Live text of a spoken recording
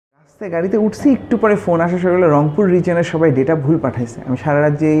গাড়িতে উঠছি, একটু পরে ফোন আসা শুরু হলো, রংপুর রিজনের সবাই ডেটা ভুল পাঠাইছে। আমি সারা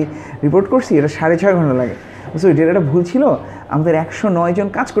রাত যেই রিপোর্ট করছি এটা 6.5 ঘন্টা লাগে, বুঝছো ওই ডেটাটা ভুল ছিল, আমাদের 109 জন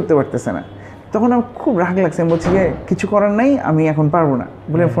কাজ করতে পারতেছে না। তখন আমার খুব রাগ লাগছে, আমি বলছি যে কিছু করার নাই, আমি এখন পারবো না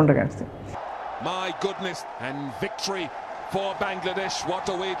বলে ফোনটা কাটছি। My goodness, and victory for Bangladesh. What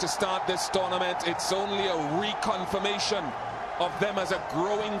a way to start this tournament. It's only a reconfirmation of them as a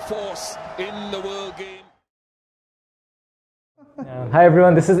growing force in the world game. Hi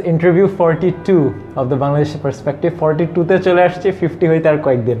everyone, this is interview 42 of the Bangladeshi perspective. 42 te chole asche, 50 hoite ar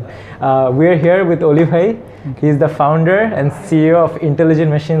koyek din. We are here with Oli bhai. He is the founder and CEO of Intelligent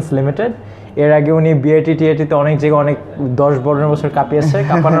Machines Limited. এর আগে উনি BIT টিআইটিতে অনেক জায়গায় অনেক 10-12 বছর কাঁপিয়েছে,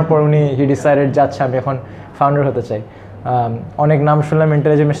 কাঁপানোর পর উনি he decided যাচ্ছে আমি এখন ফাউন্ডার হতে চাই। অনেক নাম শুনলাম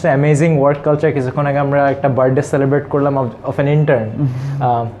intelligent machine, amazing work culture. কিছুক্ষণ আগে আমরা একটা বার্থডে সেলিব্রেট করলাম অফ অ্যান ইন্টার্ন।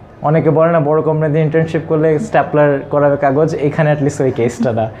 অনেকে বলে না বড় কোম্পানিতে ইন্টার্নশিপ করলে স্ট্যাপলার করাবে কাগজ, এখানে অ্যাটলিস্ট ওই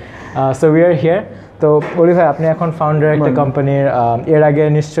কেসটা না। So we are here. তো অলি ভাই, আপনি এখন ফাউন্ডার একটা কোম্পানির, এর আগে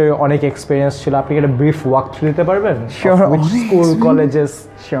নিশ্চয়ই অনেক এক্সপিরিয়েন্স ছিল, আপনি একটা ব্রিফ ওয়াক থ্রু দিতে পারবেন? School colleges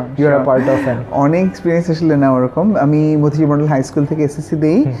you are part of? অনেক এক্সপিরিয়েন্স আসলে না ওরকম। আমি মতিঝিল মডেল হাই স্কুল থেকে এসএসসি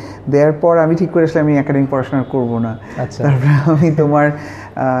দিই, দেওয়ার পর আমি ঠিক করে আসলে আমি একাডেমিক পড়াশোনা করবো না। তারপরে আমি তোমার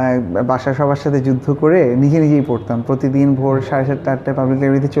বাসা সবার সাথে যুদ্ধ করে নিজে নিজেই পড়তাম। প্রতিদিন ভোর 7:30-8টায় পাবলিক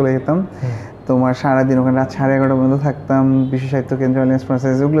লাইব্রেরিতে চলে যেতাম, তোমার সারাদিন ওখানে রাত 11:30 পর্যন্ত থাকতাম, বিশ্ব সাহিত্য কেন্দ্র, অ্যালিয়েন্স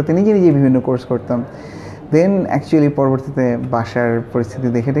প্রসেস, ওগুলোতে নিজে নিজেই বিভিন্ন কোর্স করতাম। দেন অ্যাকচুয়ালি পরবর্তীতে বাসার পরিস্থিতি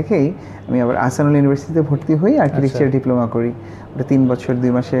দেখে দেখেই আমি আবার আহসানুল ইউনিভার্সিটিতে ভর্তি হই, আর্কিটেকচার ডিপ্লোমা করি। ওটা 3 বছর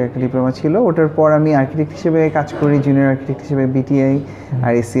 2 মাসের একটা ডিপ্লোমা ছিল। ওটার পর আমি আর্কিটেক্ট হিসেবে কাজ করি, জুনিয়র আর্কিটেক্ট হিসেবে বিটিআই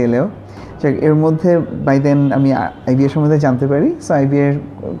আর এসিএলেও। এর মধ্যে বাই দেন আমি আইবিএ সম্বন্ধে জানতে পারি। সো আইবিএর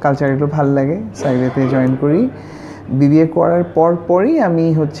কালচার এগুলো ভালো লাগে, সো আইবিএতে জয়েন করি। বিবিএ করার পরই আমি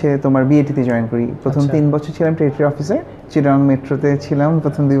তোমার বিএটিতে জয়েন করি। প্রথম 3 বছর ছিলাম টেরিটরি অফিসার, চিটাগং মেট্রোতে ছিলাম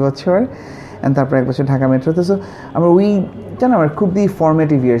প্রথম 2 বছর, অ্যান্ড তারপর 1 বছর ঢাকা মেট্রোতে। সো আমার আমার খুবই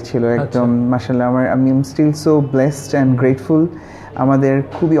ফর্মেটিভ ইয়ার ছিল একদম, মাশাআল্লাহ। আমি still so blessed and grateful. আমাদের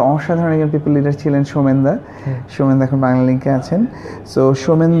খুবই অসাধারণ একজন পিপল লিডার ছিলেন সোমেনদা এখন বাংলা লিঙ্কে আছেন। সো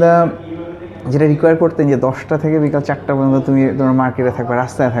সোমেনদা যেটা রিকোয়ার করতেন যে 10টা থেকে বিকাল 4টা পর্যন্ত তুমি তোমার মার্কেটে থাকবা,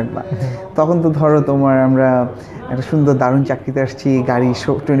 রাস্তায় থাকবা। তখন তো ধরো আমরা একটা সুন্দর দারুণ চাকরিতে আসছি, গাড়ি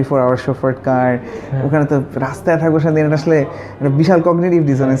 24 আওয়ার শোফার কার, ওখানে তো রাস্তায় থাকবো সারাদিন, এটা আসলে একটা বিশাল কগনিটিভ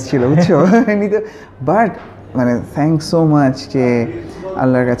ডিসোনেন্স ছিল, বুঝছো? বাট মানে থ্যাঙ্কস সো মাচ যে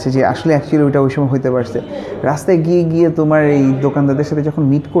আল্লাহর কাছে যে আসলে অ্যাকচুয়ালি ওইটা ওই সময় হইতে পারছে। রাস্তায় গিয়ে তোমার এই দোকানদারদের সাথে যখন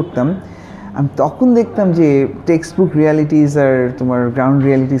মিট করতাম, আমি তখন দেখতাম যে টেক্সট বুক রিয়ালিটিস আর তোমার গ্রাউন্ড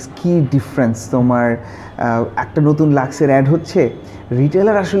রিয়ালিটিস কী ডিফারেন্স। তোমার একটা নতুন লাক্সের অ্যাড হচ্ছে,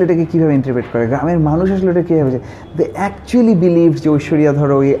 রিটেলার আসলে এটাকে কীভাবে ইন্টারপ্রেট করে, গ্রামের মানুষ আসলে এটা কীভাবে, দে অ্যাকচুয়ালি বিলিভ যে ঐশ্বরিয়া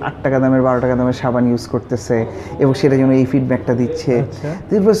ধরো ওই 8 টাকা দামের 12 টাকা দামের সাবান ইউজ করতেছে এবং সেটা যেন এই ফিডব্যাকটা দিচ্ছে।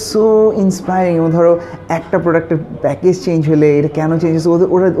 That was so inspiring. এবং ধরো একটা প্রোডাক্টের প্যাকেজ চেঞ্জ হলে এটা কেন চেঞ্জ হচ্ছে,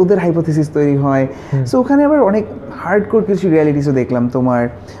 ওদের হাইপোথিসিস তৈরি হয়। সো ওখানে আবার অনেক হার্ডকোর কিছু রিয়ালিটিসও দেখলাম। তোমার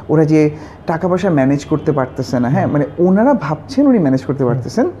ওরা যে টাকা পয়সা ম্যানেজ করতে পারতেছে না, হ্যাঁ মানে ওনারা ভাবছেন উনি ম্যানেজ করতে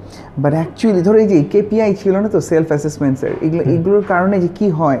পারতেছেন, বাট অ্যাকচুয়ালি ধরো এই যে কেপিআই ছিল না তো, সেলফ অ্যাসেসমেন্টসের, এগুলোর কারণে যে কী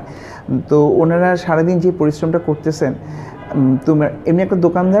হয়, তো ওনারা সারাদিন যে পরিশ্রমটা করতেছেন, তোমার এমনি একটা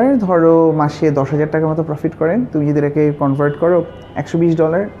দোকানদার ধরো মাসে 10,000 টাকার মতো প্রফিট করেন, তুমি যদি এটাকে কনভার্ট করো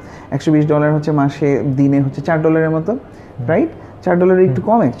 $120 হচ্ছে মাসে, দিনে হচ্ছে $4 মতো, রাইট? $4 একটু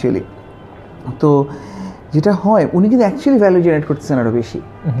কম অ্যাকচুয়ালি। তো যেটা হয়, উনি কিন্তু অ্যাকচুয়ালি ভ্যালু জেনারেট করতেছেন আরও বেশি,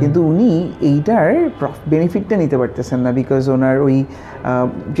 কিন্তু উনি এইটার বেনিফিটটা নিতে পারতেছেন না, বিকজ ওনার ওই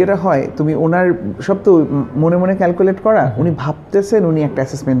যেটা হয়, তুমি ওনার সব তো মনে মনে ক্যালকুলেট করা, উনি ভাবতেছেন উনি একটা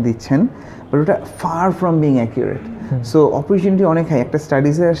অ্যাসেসমেন্ট দিচ্ছেন, বাট ওটা far from being accurate. So opportunity অনেক হাই। একটা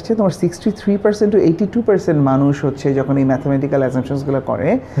স্টাডিজে আসছে তোমার 63% to 82% মানুষ যখন এই ম্যাথামেটিক্যাল অ্যাসাম্পশনসগুলো করে,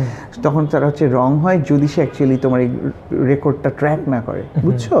 তখন তারা রং হয় যদি সে অ্যাকচুয়ালি তোমার এই রেকর্ডটা ট্র্যাক না করে,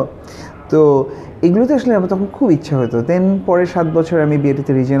 বুঝছো? তো এগুলোতে আসলে আমার তখন খুব ইচ্ছা হতো। দেন পরে 7 বছর আমি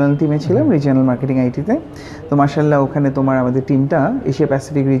বিএটিতে রিজিয়নাল টিমে ছিলাম, রিজিয়নাল মার্কেটিং আইটিতে। তো মাশাআল্লাহ ওখানে তোমার আমাদের টিমটা এশিয়া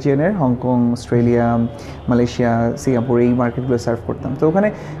প্যাসিফিক রিজিয়নের হংকং, অস্ট্রেলিয়া, মালয়েশিয়া, সিঙ্গাপুর এই মার্কেটগুলো সার্ভ করতাম। তো ওখানে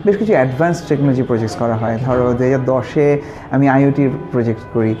বেশ কিছু অ্যাডভান্সড টেকনোলজি প্রজেক্টস করা হয়। ধরো 2010-এ আমি আইওটির প্রজেক্ট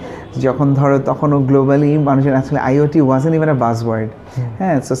করি, যখন ধরো তখনও গ্লোবালি মানুষের আসলে IoT wasn't even a buzzword.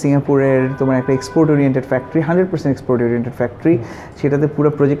 হ্যাঁ, সো সিঙ্গাপুরের তোমার একটা export oriented factory, 100% export oriented factory, সেটাতে পুরো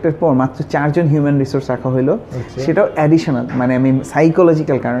প্রজেক্টের পর মাত্র 4 জন হিউম্যান রিসোর্স রাখা হলো, সেটাও অ্যাডিশনাল, মানে আমি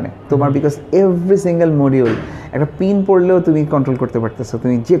সাইকোলজিক্যাল কারণে। তোমার বিকজ এভরি সিঙ্গেল মডিউল একটা পিন পড়লেও তুমি কন্ট্রোল করতে পারতেছো,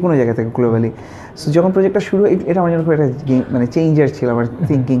 তুমি যে কোনো জায়গা থেকে গ্লোবালি। সো যখন প্রজেক্টটা শুরু, এটা আমার জন্য খুব একটা মানে চেঞ্জার ছিল, আমার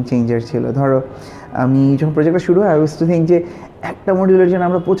থিঙ্কিং চেঞ্জার ছিল। ধরো আমি যখন প্রজেক্টটা শুরু হয়, আই ওয়াজ টু থিঙ্ক যে একটা মডিউলের জন্য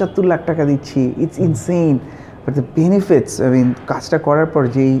আমরা 75 লাখ টাকা দিচ্ছি, it's insane. But the benefits কাজটা করার পর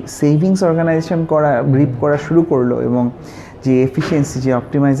যেই সেভিংস অর্গানাইজেশন করা রিপ করা শুরু করলো এবং যে এফিসিয়েন্সি যে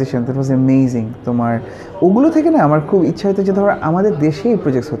অপটিমাইজেশন দ্যাট ওয়াজ অ্যামেজিং। তোমার ওগুলো থেকে না আমার খুব ইচ্ছা হতো যে ধরো আমাদের দেশে এই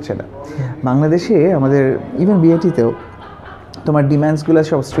প্রজেক্টস হচ্ছে না, বাংলাদেশে আমাদের ইভেন বিআইটিতেও তোমার ডিম্যান্ডসগুলো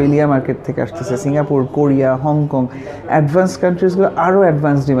সব অস্ট্রেলিয়া মার্কেট থেকে আসতেছে, সিঙ্গাপুর, কোরিয়া, হংকং, অ্যাডভান্স কান্ট্রিজগুলো আরও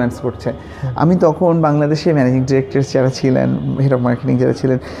অ্যাডভান্স ডিম্যান্ডস করছে। আমি তখন বাংলাদেশে ম্যানেজিং ডিরেক্টর যারা ছিলেন, হেড অফ মার্কেটিং যারা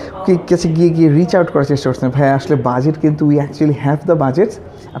ছিলেন, কাছে গিয়ে রিচ আউট করার চেষ্টা করছেন, ভাই আসলে বাজেট কিন্তু we actually have the budget,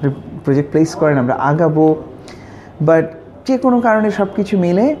 আপনি প্রজেক্ট প্লেস করেন, আমরা আগাবো। বাট যে কোনো কারণে সব কিছু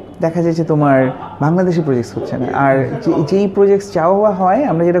মিলে দেখা যায় যে তোমার বাংলাদেশি প্রজেক্টস হচ্ছে না। আর যেই প্রজেক্টস চাওয়া হয়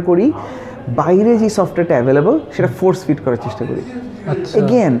আমরা যেটা করি, বাইরে যে সফটওয়্যারটা অ্যাভেলেবল সেটা ফোর্স ফিট করার চেষ্টা করি।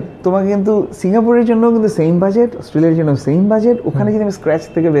 এগেন তোমাকে কিন্তু সিঙ্গাপুরের জন্য কিন্তু সেম বাজেট, অস্ট্রেলিয়ার জন্য সেম বাজেট, ওখানে যদি আমি স্ক্র্যাচ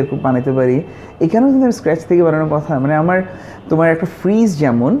থেকে বানাতে পারি, এখানেও কিন্তু আমি স্ক্র্যাচ থেকে বানানোর কথা। মানে তোমার একটা ফ্রিজ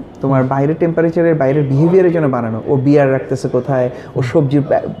যেমন তোমার বাইরের টেম্পারেচারের বাইরের বিহেভিয়ারের জন্য বানানো, ও বিয়ার রাখতেছে কোথায়, ও সবজির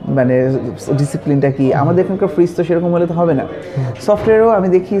মানে ডিসিপ্লিনটা কি, আমাদের এখানকার ফ্রিজ তো সেরকম হলে তো হবে না। সফটওয়্যারও আমি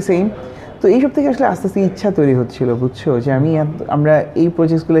দেখি সেম। তো এইসব থেকে আসলে আস্তে আস্তে ইচ্ছা তৈরি হচ্ছিল, বুঝছো, যে আমরা এই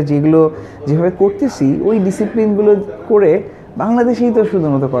প্রজেক্টসগুলো যেভাবে করতেছি ওই ডিসিপ্লিনগুলো করে বাংলাদেশেই তো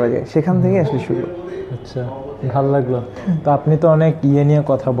শুধুমাত্র করা যায়, সেখান থেকে আসলে শুরু। আচ্ছা, ভালো লাগলো। তো আপনি তো অনেক নিয়ে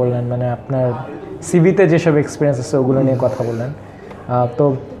কথা বললেন, মানে আপনার সিভিতে যেসব এক্সপিরিয়েন্স আছে ওগুলো নিয়ে কথা বললেন। তো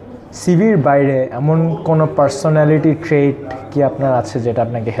সিভির বাইরে এমন কোনো পার্সোনালিটি ট্রেট কি আপনার আছে যেটা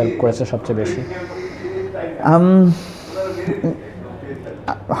আপনাকে হেল্প করেছে সবচেয়ে বেশি?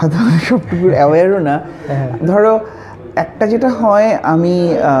 হয়তো সবটুকু অ্যাওয়ারও না। ধরো একটা যেটা হয়, আমি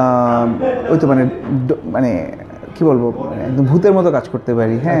ওই তো মানে কি বলবো, একদম ভূতের মতো কাজ করতে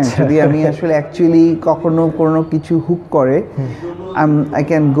পারি। হ্যাঁ, যদি আমি আসলে অ্যাকচুয়ালি কখনো কোনো কিছু হুক করে, I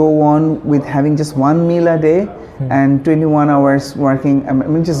can go on with having just one meal a day and 21 hours working, I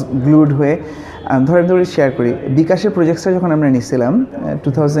mean just glued হয়ে। ধরে শেয়ার করি, বিকাশের প্রজেক্টটা যখন আমরা নিয়েছিলাম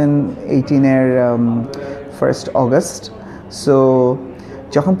 2018-এর 1st August, সো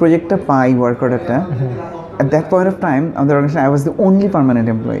যখন প্রজেক্টটা পাই, ওয়ার্ক অর্ডারটা, at that point of time আমাদের organisation I was the only permanent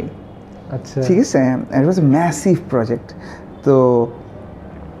employee। আচ্ছা, ঠিক আছে, it was a massive project। তো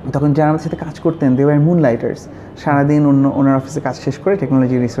তখন যারা আমাদের সাথে কাজ করতেন they were moonlighters, সারাদিন ওনার অফিসে কাজ শেষ করে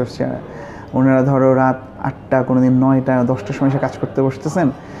টেকনোলজি রিসোর্স যারা, ওনারা ধরো রাত 8টা, কোনো দিন 9টা, 10টার সময় কাজ করতে বসতেছেন,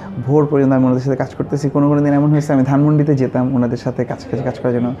 ভোর পর্যন্ত আমি ওনাদের সাথে কাজ করতেছি। কোনো দিন এমন হয়েছে আমি ধানমন্ডিতে যেতাম ওনাদের সাথে কাজ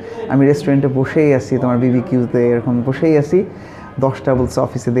করার জন্য, আমি রেস্টুরেন্টে বসেই আছি, তোমার বিবিকিউতে এরকম বসেই আছি, 10টা বলছে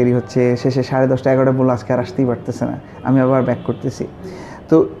অফিসে দেরি হচ্ছে, শেষে 10:30 11টা বললো আজকে আর আসতেই পারতেছে না, আমি আবার ব্যাক করতেছি।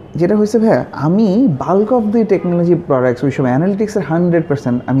 তো যেটা হয়েছে ভাইয়া, আমি bulk of the technology products ওই সময় অ্যানালিটিক্সের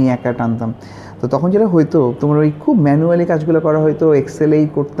 100% আমি একা টানতাম। তো তখন যেটা হয়তো তোমার ওই খুব ম্যানুয়ালি কাজগুলো করা হয়তো, এক্সেলেই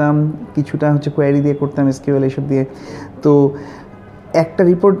করতাম, কিছুটা কোয়ারি দিয়ে করতাম, এসকিউএল এইসব দিয়ে। তো একটা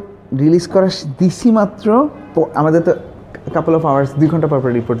রিপোর্ট রিলিজ করা দিছি মাত্র, আমাদের তো কাপল অফ আওয়ার্স 2 ঘন্টা পর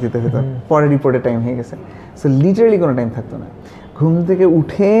রিপোর্ট দিতে হতো, পরে রিপোর্টের টাইম হয়ে গেছে। সো লিটারালি কোনো টাইম থাকতো না, ঘুম থেকে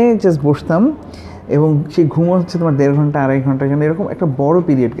উঠে জাস্ট বসতাম, এবং সেই ঘুমও হচ্ছে তোমার 1.5 ঘন্টা 2.5 ঘন্টার জন্য, এরকম একটা বড়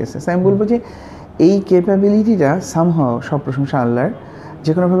পিরিয়ড গেছে। আমি বলবো যে এই ক্যাপাবিলিটিটা সামহাও, সব প্রশংসা আল্লাহর,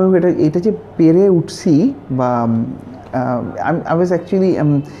 যে কোনোভাবে এটা যে পেরে উঠছি, বা আই ওয়াজ অ্যাকচুয়ালি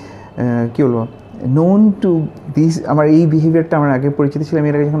কী বলবো নোন টু দিস, আমার এই বিহেভিয়ারটা আমার আগে পরিচিত ছিলাম।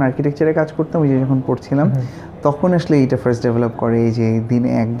 এর আগে যখন আর্কিটেকচারে কাজ করতাম, ওই যে যখন পড়ছিলাম, তখন আসলে এইটা ফার্স্ট ডেভেলপ করে, এই যে দিনে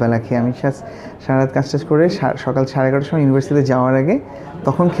একবেলা খেয়ে আমি সারা রাত কাজ করে সকাল 11:30টার সময় ইউনিভার্সিটিতে যাওয়ার আগে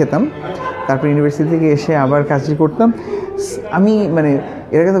তখন খেতাম, তারপর ইউনিভার্সিটি থেকে এসে আবার কাজটি করতাম। আমি মানে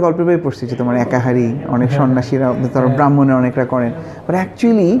এর আগে তো গল্পের বই পড়ছি যে তোমার একাহারি অনেক সন্ন্যাসীরা, তারা ব্রাহ্মণের অনেকরা করেন, বাট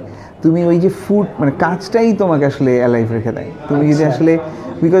অ্যাকচুয়ালি তুমি ওই যে ফুড মানে কাজটাই তোমাকে আসলে অ্যালাইভ রেখে দেয়। তুমি যদি আসলে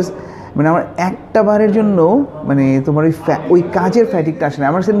বিকজ মানে আমার একটা বারের জন্য মানে তোমার ওই কাজের ফ্যাটিকটা আসে না।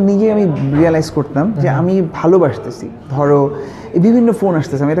 আমার সেটা নিজে আমি রিয়ালাইজ করতাম যে আমি ভালোবাসতেছি। ধরো বিভিন্ন ফোন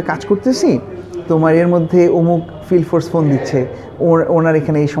আসতেছে, আমি একটা কাজ করতেছি, তোমার এর মধ্যে অমুক ফিল্ড ফোর্স ফোন দিচ্ছে, ওনার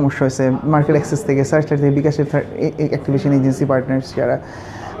এখানে এই সমস্যা হয়েছে, মার্কেট অ্যাক্সেস থেকে, সার্চলাইট থেকে, বিকাশের অ্যাক্টিভেশন এজেন্সি পার্টনার্স যারা,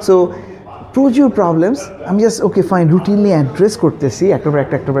 সো প্রচুর প্রবলেমস আমি just okay fine routinely address করতেছি একটার পর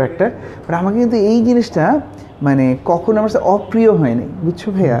একটা, বাট আমাকে কিন্তু এই জিনিসটা মানে কখনো আমার সাথে অপ্রিয় হয়নি, বুঝছো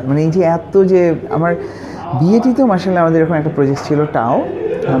ভাইয়া। মানে এই যে এত যে আমার বিএটিতেও মাশাআল্লাহ আমাদের এরকম একটা প্রজেক্ট ছিল, টাও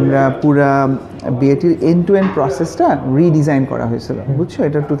আমরা পুরা বিএটির এন্ড টু এন্ড প্রসেসটা রিডিজাইন করা হয়েছিল, বুঝছো।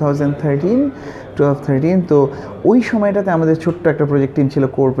 এটা 2012-13। তো ওই সময়টাতে আমাদের ছোট্ট একটা প্রজেক্ট টিম ছিল,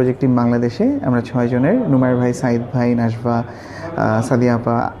 কোর প্রজেক্ট টিম বাংলাদেশে, আমরা 6 জনের, নুমায়ের ভাই, সাইদ ভাই, নাজভা, সাদিয়া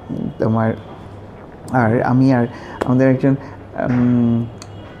আপা, তোমার আর আমি, আর আমাদের একজন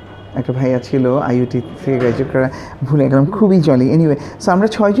একটা ভাইয়া ছিল আইইউটি থেকে গ্র্যাজুয়েট করা, ভুলে গেলাম, খুবই জলি। এনিওয়ে, সো আমরা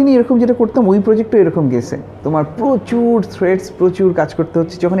 6 জনই এরকম যেটা করতাম, ওই প্রজেক্টও এরকম গেছে। তোমার প্রচুর থ্রেডস, প্রচুর কাজ করতে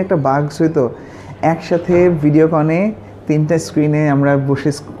হচ্ছে। যখন একটা বাগস হইতো, একসাথে ভিডিওকনে 3টা স্ক্রিনে আমরা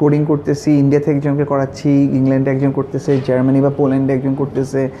বসে কোডিং করতেছি। ইন্ডিয়া থেকে একজনকে করাচ্ছি, ইংল্যান্ডে একজন করতেছে, জার্মানি বা পোল্যান্ডে একজন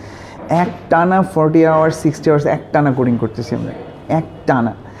করতেছে। এক টানা 40 আওয়ার্স 60 আওয়ার্স এক টানা কোডিং করতেছি আমরা, এক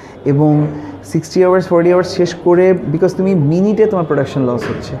টানা। এবং 60 আওয়ার্স 40 আওয়ার্স শেষ করে, বিকজ তুমি মিনিটে তোমার প্রোডাকশন লস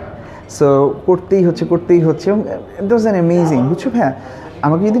হচ্ছে, সো করতেই হচ্ছে। এবং ইট ওয়াজ অ্যান অ্যামেজিং, বুঝছো ভাইয়া।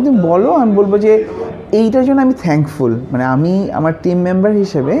 আমাকে যদি তুমি বলো, আমি বলবো যে এইটার জন্য আমি থ্যাঙ্কফুল, মানে আমি আমার টিম মেম্বার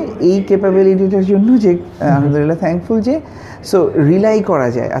হিসেবে এই ক্যাপাবিলিটিটার জন্য যে আলহামদুলিল্লাহ থ্যাঙ্কফুল যে সো রিলাই করা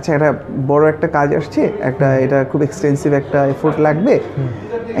যায়। আচ্ছা, একটা বড় একটা কাজ আসছে, এটা খুব এক্সটেন্সিভ একটা এফোর্ট লাগবে,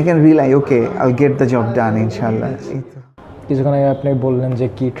 I can rely, okay I will get the job done ইনশাআল্লাহ। কিছুক্ষণ আগে আপনি বললেন যে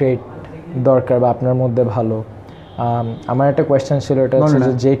কি ট্রেড দরকার বা আপনার মধ্যে ভালো। আমার একটা কোয়েশ্চেন ছিল, এটা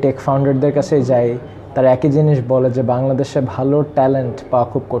হচ্ছে যে টেক ফাউন্ডারদের কাছে যাই, তারা একই জিনিস বলে যে বাংলাদেশে ভালো ট্যালেন্ট পাওয়া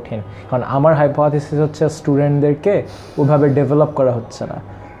খুব কঠিন। কারণ আমার হাইপোথিসিস হচ্ছে স্টুডেন্টদেরকে ওইভাবে ডেভেলপ করা হচ্ছে না।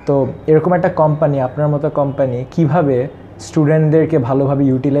 তো এরকম একটা কোম্পানি, আপনার মতো কোম্পানি কিভাবে স্টুডেন্টদেরকে ভালোভাবে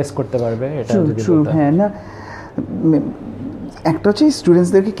ইউটিলাইজ করতে পারবে? এটা হ্যাঁ, না, একটা হচ্ছে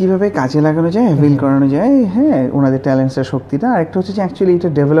স্টুডেন্টসদেরকে কীভাবে কাজে লাগানো যায়, অ্যাভেল করানো যায়, হ্যাঁ, ওনাদের ট্যালেন্টসের শক্তিটা। আর একটা হচ্ছে যে অ্যাকচুয়ালি এটা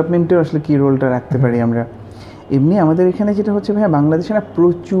ডেভেলপমেন্টেও আসলে কী রোলটা রাখতে পারি আমরা। এমনি আমাদের এখানে যেটা হচ্ছে ভাইয়া, বাংলাদেশে না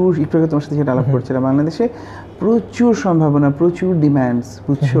প্রচুর, একটু আগে তোমার সাথে যেটা আলাপ করছিলাম, বাংলাদেশে প্রচুর সম্ভাবনা, প্রচুর ডিম্যান্ডস,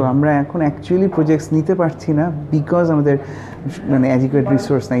 বুঝছো। আমরা এখন অ্যাকচুয়ালি প্রজেক্টস নিতে পারছি না বিকজ আমাদের মানে অ্যাডিকুয়েট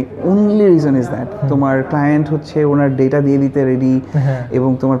রিসোর্স নাই। অনলি রিজন ইজ দ্যাট তোমার ক্লায়েন্ট হচ্ছে ওনার ডেটা দিয়ে দিতে রেডি এবং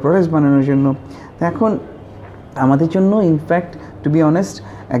তোমার প্রোডাক্টস বানানোর জন্য। তো এখন আমাদের জন্য ইনফ্যাক্ট টু বি অনেস্ট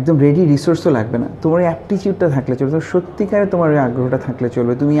একদম রেডি রিসোর্সও লাগবে না, তোমার অ্যাপটিচিউডটা থাকলে চলবে, তোমার সত্যিকারে তোমার ওই আগ্রহটা থাকলে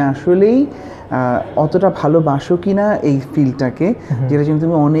চলবে। তুমি আসলেই অতটা ভালোবাসো কি না এই ফিল্ডটাকে, যেটার জন্য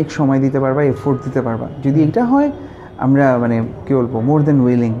তুমি অনেক সময় দিতে পারবা, এফোর্ট দিতে পারবা। যদি এইটা হয়, আমরা মানে কী বলবো, more than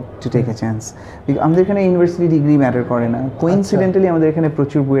willing to take a chance. আমাদের এখানে ইউনিভার্সিটি ডিগ্রি ম্যাটার করে না। কোইন্সিডেন্টালি আমাদের এখানে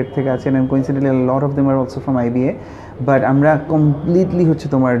প্রচুর বুয়েট থেকে আছেন, and coincidentally lot of them are also from IBA, but আমরা কমপ্লিটলি হচ্ছে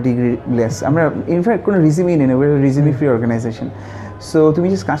তোমার ডিগ্রি লেস। আমরা ইনফ্যাক্ট কোনো রিজিউমি নেই না, রিজিউমি ফ্রি অর্গানাইজেশন। সো তুমি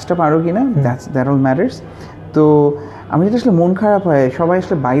জাস্ট কাজটা পারো কি না, দ্যাট অল ম্যাটার্স। তো আমার যেটা আসলে মন খারাপ হয়, সবাই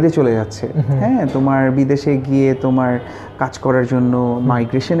আসলে বাইরে চলে যাচ্ছে, হ্যাঁ, তোমার বিদেশে গিয়ে তোমার কাজ করার জন্য,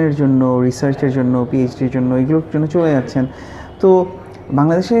 মাইগ্রেশনের জন্য, রিসার্চের জন্য, PhDর জন্য, এগুলোর জন্য চলে যাচ্ছেন। তো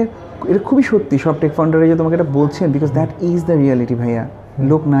বাংলাদেশে এটা খুবই সত্যি, সব টেক ফাউন্ডাররা যে তোমাকে এটা বলছেন, because that is the reality ভাইয়া।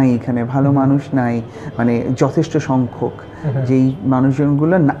 লোক নাই এখানে, ভালো মানুষ নাই, মানে যথেষ্ট সংখ্যক। যেই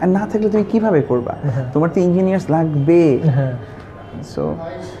মানুষজনগুলো না থাকলে তুমি কীভাবে করবা? তোমার তো ইঞ্জিনিয়ার্স লাগবে।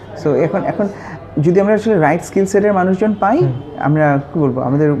 সো এখন যদি আমরা আসলে রাইট স্কিল সেটের মানুষজন পাই, আমরা কী বলবো,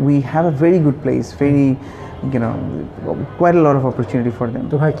 আমাদের we have a very good place, very quite a lot of opportunity for them.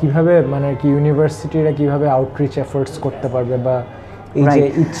 তো ভাই কীভাবে মানে কি ইউনিভার্সিটিরা কীভাবে আউটরিচ এফোর্টস করতে পারবে, বা এই যে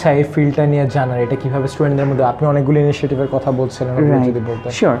ইচ্ছা এই ফিল্ডটা নিয়ে জানার, এটা কীভাবে স্টুডেন্টদের মধ্যে, আপনি অনেকগুলো ইনিশিয়েটিভের কথা বলছিলেন, যদি বলতেন।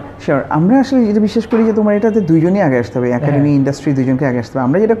 শিওর আমরা আসলে যেটা বিশ্বাস করি যে তোমার এটাতে দুইজনই আগে আসতে হবে, একাডেমি ইন্ডাস্ট্রি দুজনকে আগে আসতে হবে।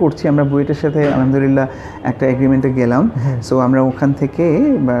 আমরা যেটা করছি, আমরা বুয়েটের সাথে আলহামদুলিল্লাহ একটা এগ্রিমেন্টে গেলাম। সো আমরা ওখান থেকে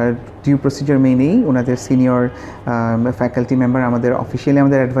ডিউ প্রসিজার মেনেই ওনাদের সিনিয়র ফ্যাকাল্টি মেম্বার আমাদের অফিসিয়ালি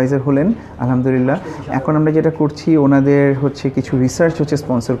আমাদের অ্যাডভাইজার হলেন আলহামদুলিল্লাহ। এখন আমরা যেটা করছি, ওনাদের হচ্ছে কিছু রিসার্চ হচ্ছে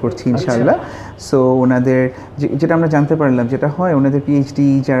স্পন্সর করছি ইনশাআল্লাহ। সো ওনাদের যেটা আমরা জানতে পারলাম, যেটা হয়, ওনাদের PhD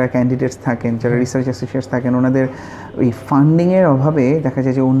যারা ক্যান্ডিডেটস থাকেন, যারা রিসার্চ অ্যাসোসিয়েটস থাকেন, ওনাদের ওই ফান্ডিংয়ের অভাবে দেখা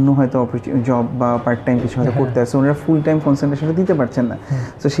যায় যে অন্য হয়তো জব বা পার্ট টাইম কিছু হয়তো করতে আসছে, ওনারা ফুল টাইম কনসেন্ট্রেশনটা দিতে পারছেন না।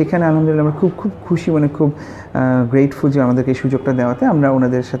 তো সেখানে আলহামদুলিল্লাহ আমরা খুব খুশি, মানে খুব গ্রেটফুল যে আমাদেরকে এই সুযোগটা দেওয়াতে আমরা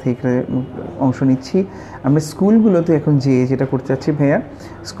ওনাদের সাথে এখানে অংশ নিচ্ছি। আমরা স্কুলগুলোতে এখন যেটা করতে চাচ্ছি ভাইয়া,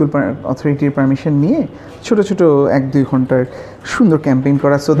 স্কুল অথরিটির পারমিশন নিয়ে ছোট 1-2 ঘন্টার সুন্দর ক্যাম্পেইন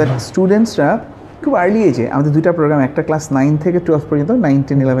করা, সো দ্যাট স্টুডেন্টসরা খুব আর্লি এজে, আমাদের 2টা প্রোগ্রাম, একটা ক্লাস 9 থেকে 12 পর্যন্ত, 9,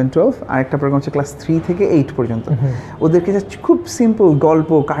 10, 11, 12, আর একটা প্রোগ্রাম হচ্ছে ক্লাস 3 থেকে 8 পর্যন্ত। ওদেরকে খুব সিম্পল গল্প,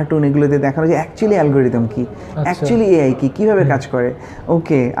 কার্টুন এগুলোতে দেখানো যে অ্যাকচুয়ালি অ্যালগোরিদম কি, অ্যাকচুয়ালি AI কি, কীভাবে কাজ করে।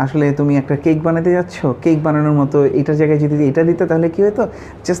 ওকে, আসলে তুমি একটা কেক বানাতে যাচ্ছ, কেক বানানোর মতো এটার জায়গায় যদি এটা দিতে, তাহলে কী হতো,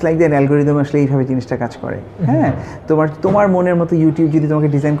 জাস্ট লাইক দ্যাট অ্যালগোরিদম আসলে এইভাবে জিনিসটা কাজ করে। হ্যাঁ, তোমার মনের মতো ইউটিউব যদি তোমাকে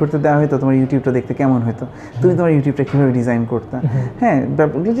ডিজাইন করতে দেওয়া হতো, তোমার ইউটিউবটা দেখতে কেমন হতো, তুমি তোমার ইউটিউবটা কীভাবে ডিজাইন করতে। হ্যাঁ,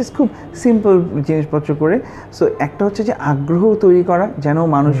 জাস্ট খুব সিম্পল জিনিসপত্র করে। সো একটা হচ্ছে যে আগ্রহ তৈরি করা, যেন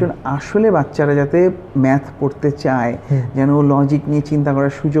মানুষজন আসলে, বাচ্চারা যাতে ম্যাথ পড়তে চায়, যেন লজিক নিয়ে চিন্তা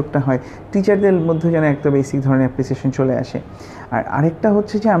করার সুযোগটা হয়, টিচারদের মধ্যে যেন একটা বেসিক ধরনের অ্যাপ্রিসিয়েশন চলে আসে। আর আরেকটা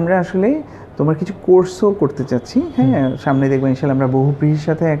হচ্ছে যে আমরা আসলে তোমার কিছু কোর্সও করতে চাচ্ছি। হ্যাঁ, সামনে দেখবেন ইনশাল্লাহ আমরা বহুপ্রীর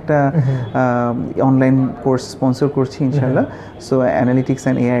সাথে একটা অনলাইন কোর্স স্পন্সর করছি ইনশাল্লাহ। সো অ্যানালিটিক্স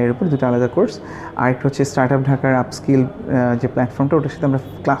অ্যান্ড AI এর উপর 2টা আলাদা কোর্স। আরেকটা হচ্ছে স্টার্টআপ ঢাকার আপস্কিল যে প্ল্যাটফর্মটা, ওটার সাথে আমরা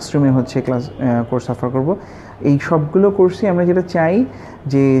ক্লাসরুমে হচ্ছে কোর্স অফার করব। এই সবগুলো কোর্সে আমরা যেটা চাই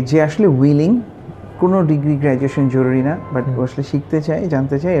যে আসলে উইলিং, কোনো ডিগ্রি গ্র্যাজুয়েশন জরুরি না, বাট আসলে শিখতে চাই,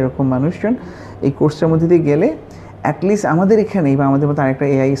 জানতে চাই, এরকম মানুষজন এই কোর্সটার মধ্যে দিয়ে গেলে অ্যাটলিস্ট আমাদের এখানেই বা আমাদের মতো আরেকটা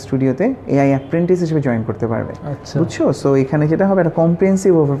এআই স্টুডিওতে এআই অ্যাপ্রেন্টিস হিসেবে জয়েন করতে পারবে, বুঝছো? সো এখানে যেটা হবে একটা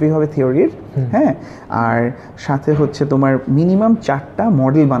কম্প্রিহেন্সিভ ওভারভিউ হবে থিওরির, হ্যাঁ, আর সাথে হচ্ছে তোমার মিনিমাম 4টা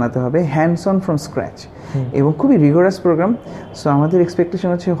মডেল বানাতে হবে হ্যান্ডস অন ফ্রম স্ক্র্যাচ, এবং খুবই রিগোরাস প্রোগ্রাম। সো আমাদের এক্সপেকটেশন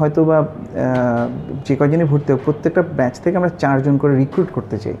হচ্ছে হয়তো বা যে কজনই ভর্তি হোক প্রত্যেকটা ব্যাচ থেকে আমরা 4 জন করে রিক্রুট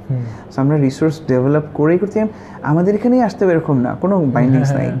করতে চাই। সো আমরা রিসোর্স ডেভেলপ করেই করতে চাই। আমাদের এখানেই আসতে হবে এরকম না, কোনো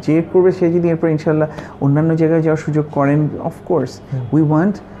বাইন্ডিংস নাই, যে করবে সে যদি এরপর ইনশাল্লাহ অন্যান্য জায়গায় যাওয়ার সুযোগ করেন, of course we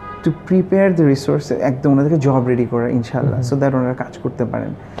want to prepare the resource, একদম ওনাদেরকে জব রেডি করা ইনশাল্লাহ, সো দ্যাট ওনারা কাজ করতে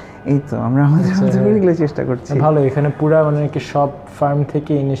পারেন। এই তো আমরা আমাদের মধ্যে চেষ্টা করছি। ভালো, এখানে পুরা মানে কি সব ফার্ম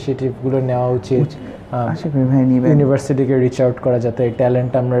থেকে ইনিশিয়েটিভগুলো নেওয়া উচিত, ইউনিভার্সিটিকে রিচ আউট করা যাতে এই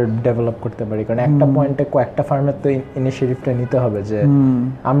ট্যালেন্ট আমরা ডেভেলপ করতে পারি, কারণ একটা পয়েন্টে কয়েকটা ফার্মের তো ইনিশিয়েটিভটা নিতে হবে যে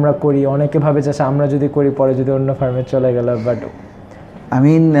আমরা করি, অনেকে ভাবে যে আমরা যদি করি পরে যদি অন্য ফার্মে চলে গেল, বাট আই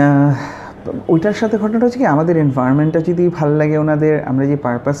মিন ওইটার সাথে ঘটনাটা হচ্ছে কি আমাদের এনভায়রনমেন্টটা যদি ভালো লাগে ওনাদের, আমরা যে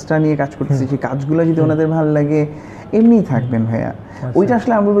পারপাসটা নিয়ে কাজ করতেছি সেই কাজগুলো যদি ওনাদের ভালো লাগে এমনিই থাকবেন ভাইয়া। ওইটা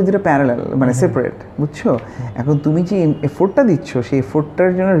আসলে আমরা বলবো যেটা প্যারালাল, মানে সেপারেট, বুঝছো? এখন তুমি যে এফোর্টটা দিচ্ছ সেই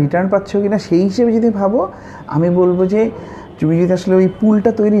এফোর্টটার জন্য রিটার্ন পাচ্ছ কিনা সেই হিসেবে যদি ভাবো, আমি বলবো যে তুমি যদি আসলে ওই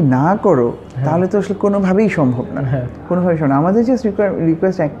পুলটা তৈরি না করো তাহলে তো আসলে কোনোভাবেই সম্ভব না, কোনোভাবেই সম্ভব না। আমাদের জাস্ট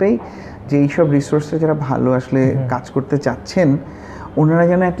রিকোয়েস্ট একটাই যে এইসব রিসোর্সে যারা ভালো আসলে কাজ করতে চাচ্ছেন ওনারা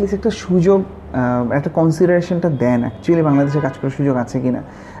যেন অ্যাটলিস্ট একটা সুযোগ, একটা কনসিডারেশনটা দেন অ্যাকচুয়ালি বাংলাদেশে কাজ করার সুযোগ আছে কিনা।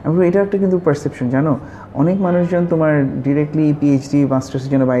 আমি এটা একটা কিন্তু পারসেপশন, জানো, অনেক মানুষজন তোমার ডিরেক্টলি পিএইচডি মাস্টার্সের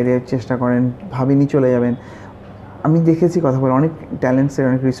জন্য বাইরে চেষ্টা করেন, ভাবেনি চলে যাবেন। আমি দেখেছি কথা বলে অনেক ট্যালেন্টসের,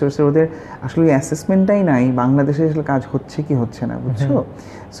 অনেক রিসোর্সের ওদের আসলে অ্যাসেসমেন্টটাই নাই বাংলাদেশে আসলে কাজ হচ্ছে কি হচ্ছে না, বুঝছো?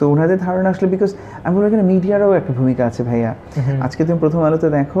 সো ওনাদের ধারণা আসলে, বিকজ আমি বলি এখানে মিডিয়ারও একটা ভূমিকা আছে ভাইয়া। আজকে তুমি প্রথম আলোতে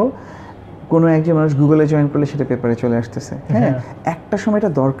দেখো কোনো একজন মানুষ গুগলে জয়েন করলে সেটা পেপারে চলে আসতেছে, হ্যাঁ, একটা সময়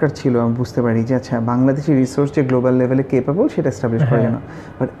এটা দরকার ছিল, আমি বুঝতে পারি যে আচ্ছা বাংলাদেশি রিসোর্স যে গ্লোবাল লেভেলে কেপেবল সেটা এস্টাবলিশ করার জন্য,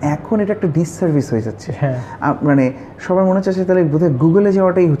 বাট এখন এটা একটা ডিসসার্ভিস হয়ে যাচ্ছে। মানে সবার মনে হচ্ছে তাহলে বোধহয় গুগলে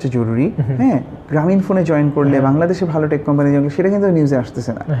যাওয়াটাই হচ্ছে জরুরি, হ্যাঁ, গ্রামীণ ফোনে জয়েন করলে বাংলাদেশে ভালো টেক কোম্পানি জয়েন করলে সেটা কিন্তু নিউজে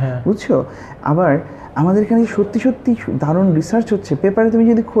আসতেছে না, বুঝছো? আবার আমাদের এখানে সত্যি সত্যি দারুণ রিসার্চ হচ্ছে, পেপারে তুমি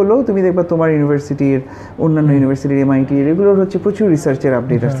যদি খোলো তুমি দেখবা তোমার ইউনিভার্সিটির, অন্যান্য ইউনিভার্সিটির, এমআইটির, এগুলোর হচ্ছে প্রচুর রিসার্চের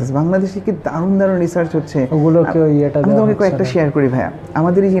আপডেট আসতেছে। বাংলাদেশে কি দারুণ দারুণ রিসার্চ হচ্ছে, আমি তোমাকে কয়েকটা শেয়ার করি ভাইয়া।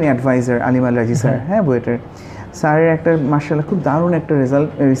 আমাদেরই যিনি অ্যাডভাইজার আলিম আল রাজি স্যার, হ্যাঁ, বুয়েটের স্যারের একটা মার্শাল্লাহ খুব দারুণ একটা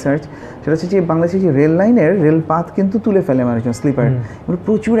রিসার্চ, সেটা হচ্ছে যে বাংলাদেশের যে রেল লাইনের রেল পাথ কিন্তু তুলে ফেলে মানুষজন, স্লিপার, এগুলো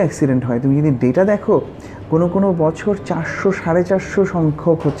প্রচুর অ্যাক্সিডেন্ট হয়। তুমি যদি ডেটা দেখো কোনো বছর 400 450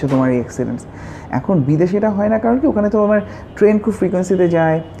 সংখ্যক হচ্ছে তোমার এই অ্যাক্সিডেন্টস। এখন বিদেশে এটা হয় না কারণ কি ওখানে তো আমার ট্রেন খুব ফ্রিকোয়েন্সিতে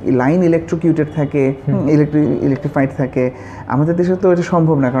যায়, লাইন ইলেকট্রোকিউটেড থাকে, ইলেকট্রিফাইড থাকে। আমাদের দেশে তো এটা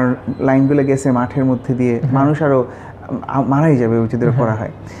সম্ভব না, কারণ লাইনগুলো গেছে মাঠের মধ্যে দিয়ে, মানুষ আরও মারাই যাবে যদি করা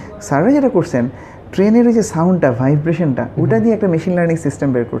হয়। স্যাররা যেটা করছেন ট্রেনের ওই যে সাউন্ডটা, ভাইব্রেশনটা, ওটা দিয়ে একটা মেশিন লার্নিং সিস্টেম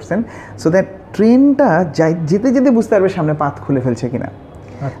বের করছেন, সো দ্যাট ট্রেনটা যেতে যেতে বুঝতে পারবে সামনে পাথ খুলে ফেলছে কিনা।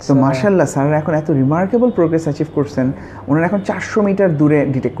 তো মাশাআল্লাহ স্যাররা এখন এত রিমার্কেবল প্রোগ্রেস অ্যাচিভ করছেন, ওনারা এখন 400 মিটার দূরে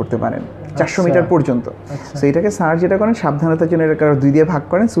ডিটেক্ট করতে পারেন, 400 মিটার পর্যন্ত। সো এটাকে স্যার যেটা করেন সাবধানতার জন্য এটাকে 2 দিয়ে ভাগ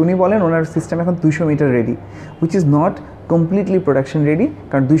করেন। সো উনি বলেন ওনার সিস্টেম এখন 200 metre ready, which is not completely production ready,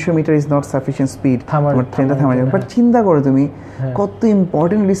 কারণ 200 metre is not sufficient speed তোমার ট্রেনটা থামা যাবে। বাট চিন্তা করো তুমি কত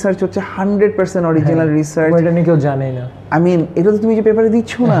ইম্পর্টেন্ট রিসার্চ হচ্ছে, 100% অরিজিনাল রিসার্চ, এটা নিয়ে কেউ জানে না। আই মিন এটা তো তুমি যে পেপারে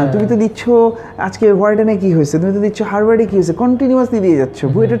দিচ্ছ না, তুমি তো দিচ্ছ আজকে ওয়ার্ডেনে কি হয়েছে, তুমি তো দিচ্ছ হার্ভার্ডে কি হয়েছে, কন্টিনিউয়াসলি দিয়ে যাচ্ছ,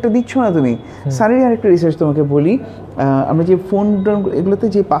 বুয়েটেরটা দিচ্ছ না তুমি। স্যারেরই আরেকটা রিসার্চ তোমাকে বলি, আমরা যে ফোন এগুলোতে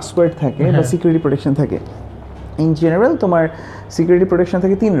যে পাসওয়ার্ড থাকে বা সিকিউরিটি প্রোটেকশন থাকে, ইন জেনারেল তোমার সিকিউরিটি প্রোটেকশন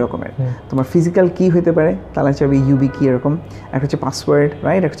থাকে 3 রকমের। তোমার ফিজিক্যাল কি হতে পারে, তালা চাবি, ইউবি কি, এরকম একটা হচ্ছে পাসওয়ার্ড,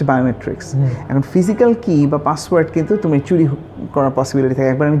 রাইট, একটা হচ্ছে বায়োমেট্রিক্স। এখন ফিজিক্যাল কি বা পাসওয়ার্ড কিন্তু তুমি চুরি করার পসিবিলিটি থাকে,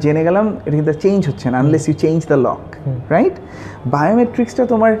 একবার আমি জেনে গেলাম এটা কিন্তু চেঞ্জ হচ্ছে না unless you change the lock, right. বায়োমেট্রিক্সটা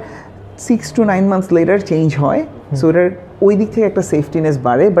তোমার 6 to 9 months লেটার চেঞ্জ হয়, সো ওটার ওই দিক থেকে একটা সেফটিনেস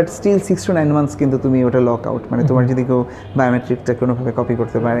বাড়ে, বাট স্টিল 6 to 9 months কিন্তু তুমি ওটা লক আউট, মানে তোমার যদি কেউ বায়োমেট্রিকটা কোনোভাবে কপি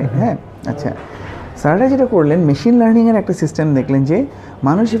করতে পারে, হ্যাঁ। আচ্ছা, স্যাররা যেটা করলেন মেশিন লার্নিংয়ের একটা সিস্টেম দেখলেন যে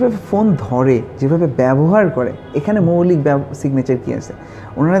মানুষ যেভাবে ফোন ধরে, যেভাবে ব্যবহার করে, এখানে মৌলিক সিগনেচার কী আছে।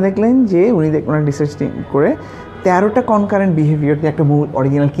 ওনারা দেখলেন যে ওনারা রিসার্চ করে 13টা কনকারেন্ট বিহেভিয়ার দিয়ে একটা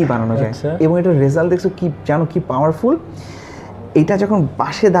অরিজিনাল কি বানানো যায়, এবং এটার রেজাল্ট দেখছো কি জানো, কি পাওয়ারফুল। এটা যখন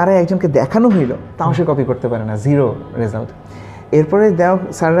পাশে দাঁড়ায় একজনকে দেখানো হইলো তাও সে কপি করতে পারে না, 0 রেজাল্ট। এরপরে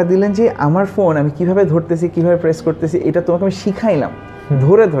স্যাররা দিলেন যে আমার ফোন আমি কিভাবে ধরতেছি, কিভাবে প্রেস করতেছি, এটা তোমাকে আমি শিখাইলাম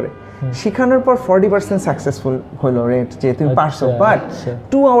ধরে ধরে। শিখানোর পর 40% সাকসেসফুল হলো রেট, যে তুমি পারছো, বাট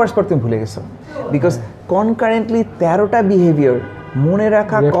 2 hours পর তুমি ভুলে গেছো, বিকজ কনকারেন্টলি 13টা বিহেভিয়ার মনে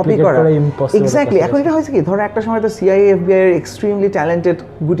রাখা, কপি করা এক্স্যাক্টলি। এখন এটা হয়েছে কি, ধরো একটা সময় তো সিআইএ এফবিআই এর এক্সট্রিমলি ট্যালেন্টেড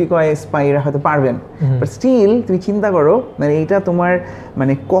গুটি কয়েক স্পাইরা হয়তো পারবেন, বাট স্টিল তুমি চিন্তা করো মানে এটা তোমার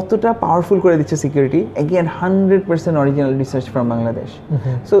মানে কতটা পাওয়ারফুল করে দিচ্ছে security. Again 100% original research from Bangladesh.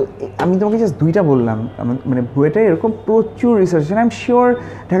 So আমি তোমাকে জাস্ট দুইটা বললাম, মানে বইটা এরকম প্রচুর research. I am sure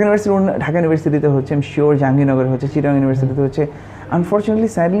Dhaka ইউনিভার্সিটিতে হচ্ছে, আমি শিওর জাহাঙ্গীরনগরে হচ্ছে, চিটাগাং ইউনিভার্সিটিতে হচ্ছে। আনফর্চুনেটলি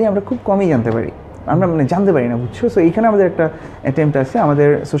স্যাডলি আমরা খুব কমই জানতে পারি, আমরা মানে জানতে পারি না, বুঝছো? সো এইখানে আমাদের একটা অ্যাটেম্প্ট আছে আমাদের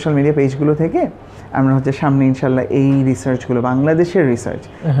সোশ্যাল মিডিয়া পেজগুলো থেকে। আমরা হচ্ছে সামনে ইনশাল্লাহ এই রিসার্চগুলো, বাংলাদেশের research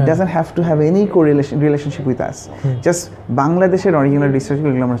doesn't have to have any relationship with us, just বাংলাদেশের অরিজিনাল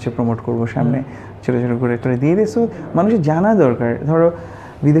রিসার্চগুলো এগুলো আমরা হচ্ছে প্রমোট করবো সামনে, ছোটো ছোটো করে দিয়ে দিই। সো মানুষের জানা দরকার। ধরো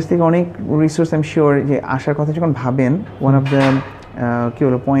বিদেশ থেকে অনেক রিসোর্স আমি শিওর যে আসার কথা যখন ভাবেন, ওয়ান অফ দ্য কী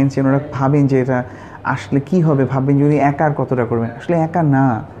হলো পয়েন্টস, ওনারা ভাবেন যে এটা আসলে কি হবে, ভাববেন যে উনি একা আর কতটা করবেন। আসলে একা না,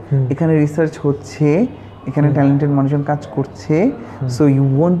 এখানে রিসার্চ হচ্ছে, এখানে ট্যালেন্টেড মানুষজন কাজ করছে। So you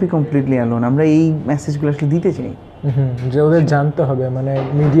won't be completely alone. আমরা এই মেসেজগুলো আসলে দিতে চাই যে ওদের জানতে হবে, মানে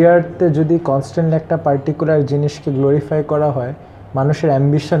মিডিয়াতে যদি কনস্ট্যান্ট একটা পার্টিকুলার জিনিসকে গ্লোরিফাই করা হয়, মানুষের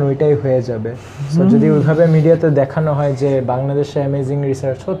অ্যাম্বিশন ওইটাই হয়ে যাবে। সো যদি ওইভাবে মিডিয়াতে দেখানো হয় যে বাংলাদেশে অ্যামেজিং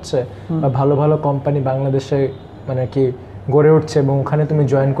রিসার্চ হচ্ছে বা ভালো ভালো কোম্পানি বাংলাদেশে মানে কি গড়ে উঠছে এবং ওখানে তুমি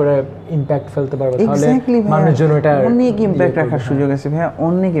জয়েন করে ইম্প্যাক্ট ফেলতে পারবে, তাহলে মানুষজন ওটা অনেক ইম্প্যাক্ট রাখার সুযোগ আছে ভাইয়া,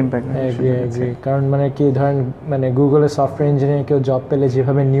 অনেক ইম্প্যাক্ট রাখার সুযোগ আছে। কারণ মানে কি ধরেন মানে গুগলে সফটওয়্যার ইঞ্জিনিয়ার কেউ জব পেলে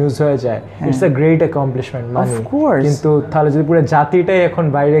যেভাবে নিউজ হয়ে যায়, ইটস আ গ্রেট অ্যাকমপ্লিশমেন্ট মানে, কিন্তু তাহলে যদি পুরো জাতিটাই এখন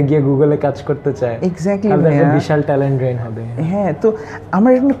বাইরে গিয়ে গুগলে কাজ করতে চায়, এক্স্যাক্টলি বিশাল ট্যালেন্ট ড্রেন হবে। হ্যাঁ, তো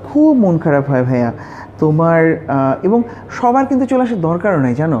আমার এখানে খুব মন খারাপ হয় ভাইয়া তোমার, এবং সবার কিন্তু চলে আসার দরকারও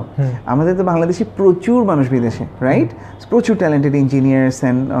নাই, জানো? আমাদের তো বাংলাদেশি প্রচুর মানুষ বিদেশে, রাইট? প্রচুর talented engineers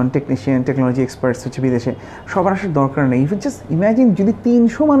and technician, technology experts হচ্ছে বিদেশে, সবার আসার দরকার নেই। ইভেন জাস্ট ইম্যাজিন যদি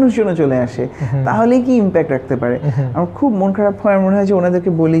 300 মানুষজন চলে আসে, তাহলে কি ইম্প্যাক্ট রাখতে পারে। আমার খুব মন খারাপ হয়, মনে হয় যে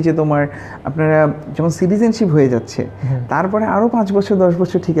ওনাদেরকে বলি যে তোমার আপনারা যখন সিটিজেনশিপ হয়ে যাচ্ছে, তারপরে আরও 5 বছর 10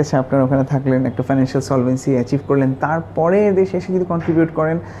 বছর ঠিক আছে আপনারা ওখানে থাকলেন, একটা ফাইন্যান্সিয়াল সলভেন্সি অ্যাচিভ করলেন, তারপরে দেশে এসে যদি কন্ট্রিবিউট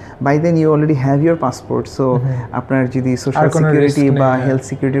করেন, by then you already have your passport. So আপনার যদি সোশ্যাল সিকিউরিটি বা হেলথ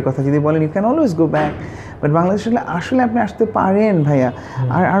সিকিউরিটির কথা যদি বলেন, you can always go back. But বাংলাদেশে আসলে আপনি আসতে পারেন ভাইয়া।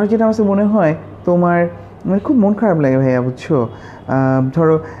 আর আরও যেটা আমার মনে হয় তোমার, মানে খুব মন খারাপ লাগে ভাইয়া, বুঝছো?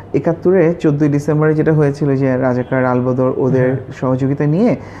 ধরো 71-এ 14ই ডিসেম্বরে যেটা হয়েছিল যে রাজাকার আলবদর ওদের সহযোগিতা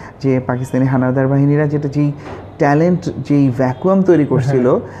নিয়ে যে পাকিস্তানি হানাদার বাহিনীরা যেটা যেই ট্যালেন্ট, যেই ভ্যাকুয়াম তৈরি করছিল,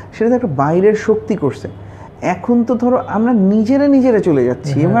 সেটা তো একটা বাইরের শক্তি করছে। এখন তো ধরো আমরা নিজেরা চলে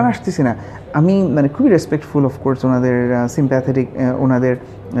যাচ্ছি, এবার আসতেছি না। আমি মানে খুবই রেসপেক্টফুল অফকোর্স ওনাদের, সিম্প্যাথেটিক ওনাদের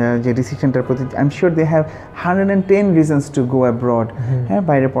যে ডিসিশনটার প্রতি। I am sure they have 110 reasons to go abroad, হ্যাঁ,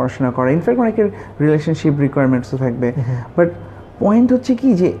 বাইরে পড়াশোনা করা। ইনফ্যাক্ট অনেকের রিলেশনশিপ রিকোয়ারমেন্টসও থাকবে। বাট পয়েন্ট হচ্ছে কি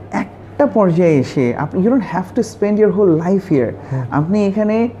যে একটা পর্যায়ে এসে আপনি you don't have to spend your whole life here. আপনি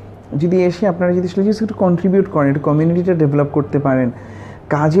এখানে যদি এসে আপনারা যদি একটু কন্ট্রিবিউট করেন, একটু কমিউনিটিটা ডেভেলপ করতে পারেন,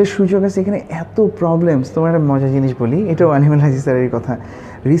 কাজের সুযোগ আছে এখানে, এত প্রবলেমস। তোমার একটা মজার জিনিস বলি, এটাও আলিমুল হাজি স্যারের কথা।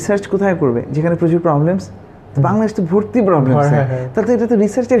 রিসার্চ কোথায় করবে যেখানে প্রচুর প্রবলেমস? বাংলাদেশ তো ভর্তি প্রবলেমস, তাহলে এটা তো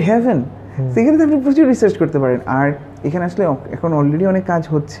রিসার্চের হেভেন। সেখানে তো আপনি প্রচুর রিসার্চ করতে পারেন। আর এখানে আসলে এখন অলরেডি অনেক কাজ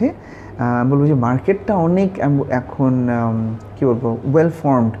হচ্ছে। বলবো যে মার্কেটটা অনেক এখন কী বলবো ওয়েল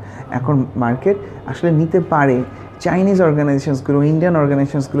ফর্মড। এখন মার্কেট আসলে নিতে পারে। চাইনিজ অর্গানাইজেশনসগুলো, ইন্ডিয়ান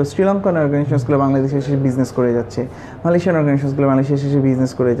অর্গানাইজেশনসগুলো, শ্রীলঙ্কান অর্গানাইজেশনসগুলো বাংলাদেশে এসে বিজনেস করে যাচ্ছে, মালয়েশিয়ান অর্গানাইজেশনসগুলো বাংলাদেশে এসে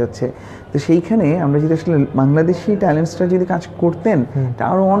বিজনেস করে যাচ্ছে। তো সেইখানে আমরা যদি আসলে বাংলাদেশি ট্যালেন্টসরা যদি কাজ করতেন, তা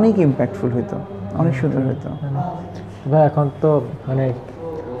আরও অনেক ইম্প্যাক্টফুল হতো, অনেক সুন্দর হতো। ভাই এখন তো মানে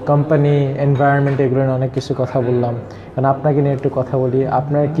কোম্পানি, এনভায়রনমেন্ট, এগুলো নিয়ে অনেক কিছু কথা বললাম। কারণ আপনাকে নিয়ে একটু কথা বলি,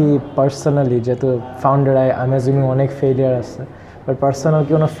 আপনার কি পার্সোনালি, যেহেতু ফাউন্ডার, আই এম অ্যাজিউমিং অনেক ফেলিয়ার আছে, বাট পার্সোনাল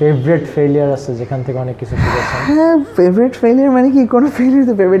কি কোনো ফেভারিট ফেলিয়ার আছে যেখান থেকে অনেক কিছু শিখেছেন? হ্যাঁ, ফেভারিট ফেলিয়ার মানে কি, কোনো ফেলিয়ার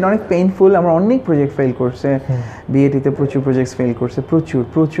তো ফেভারিট, অনেক পেইনফুল। আমার অনেক প্রজেক্ট ফেল করছে, বিএটিতে প্রচুর প্রজেক্টস ফেল করছে,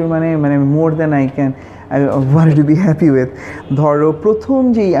 প্রচুর মানে more than I can want to be happy with. ধরো প্রথম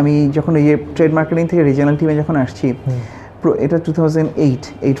যেই আমি যখন এই ট্রেড মার্কেটিং থেকে রিজিওনাল টিমে যখন আসছি, এটা 2008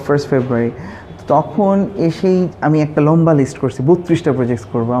 1st February, তখন এসেই আমি একটা লম্বা লিস্ট করছি, 32টা প্রজেক্টস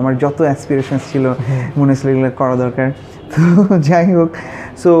করবো। আমার যত অ্যাসপিরেশনস ছিল, মনে হচ্ছিল এগুলো করা দরকার। তো যাই হোক,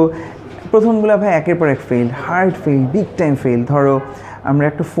 সো প্রথমগুলো ভাই একের পর এক fail, hard fail, big time fail. ধরো আমরা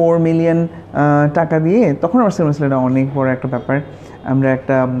একটা 4 মিলিয়ন টাকা দিয়ে, তখন আমার মনে হচ্ছিল এটা অনেক বড় একটা ব্যাপার। আমরা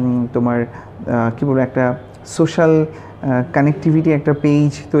একটা তোমার কী বলবো, একটা সোশ্যাল কানেক্টিভিটি একটা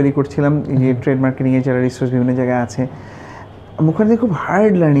পেজ তৈরি করছিলাম, যে ট্রেড মার্কেটিংয়ে যারা রিসোর্স বিভিন্ন জায়গায় আছে। ওখানে খুব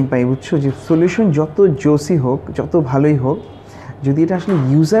হার্ড লার্নিং পাই, বুঝছো, যে সলিউশন যত জোসই হোক, যত ভালোই হোক, যদি এটা আসলে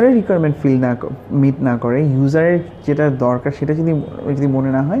ইউজারের রিকোয়ারমেন্ট মিট না করে, ইউজারের যেটা দরকার সেটা যদি মনে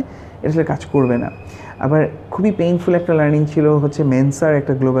না হয়, এটা আসলে কাজ করবে না। আবার খুবই পেইনফুল একটা লার্নিং ছিল হচ্ছে মেন্সার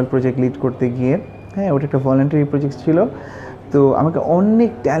একটা গ্লোবাল প্রজেক্ট লিড করতে গিয়ে। হ্যাঁ, ওটা একটা ভলান্টারি প্রজেক্ট ছিল। তো আমাকে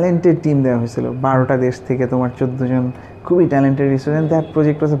অনেক ট্যালেন্টেড টিম দেওয়া হয়েছিল, 12টা দেশ থেকে তোমার 14 জন খুবই talented student. That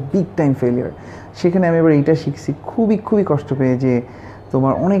project was a big time failure. সেখানে আমি এবার এইটা শিখছি, খুবই কষ্ট পেয়ে যে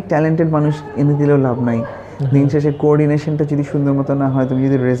তোমার অনেক ট্যালেন্টেড মানুষ এনে দিলেও লাভ নাই। দিন শেষে কোঅর্ডিনেশনটা যদি সুন্দর মতো না হয়, তুমি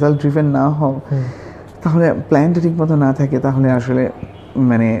যদি রেজাল্ট ড্রিভেন না হও, তাহলে প্ল্যানটা ঠিক মতো না থাকে, তাহলে আসলে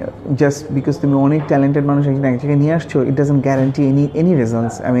মানে জাস্ট বিকজ তুমি অনেক ট্যালেন্টেড মানুষ এক জায়গায় নিয়ে আসছো, it doesn't guarantee any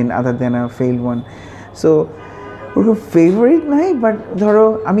results, I mean other than a failed one. So ওরকম ফেভারিট নাই, বাট ধরো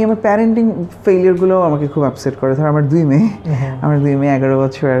আমি আমার প্যারেন্টিং ফেইলিয়ারগুলো আমাকে খুব আপসেট করে। ধরো আমার দুই মেয়ে 11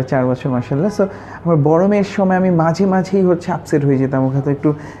 বছর আর 4 বছর মাশাআল্লাহ। সো আমার বড় মেয়ের সময় আমি মাঝেই হচ্ছে আপসেট হয়ে যেতাম। ওকে তো একটু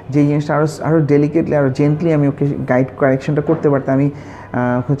যে জিনিসটা আরও ডেলিকেটলি আরও জেন্টলি আমি ওকে গাইড কারেকশনটা করতে পারতাম, আমি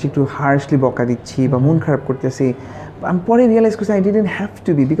হচ্ছে একটু হার্শলি বকা দিচ্ছি বা মন খারাপ করতেছি। আমি পরে রিয়েলাইজ করছি I didn't have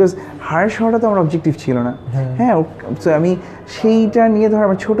to be, because harsh হওয়াটা তো আমার অবজেক্টিভ ছিল না। হ্যাঁ, সো আমি সেইটা নিয়ে ধর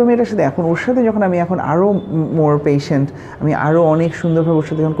আমার ছোটো মেয়েটার সাথে এখন ওর সাথে যখন আমি এখন আরও মোর পেশেন্ট, আমি আরও অনেক সুন্দরভাবে ওর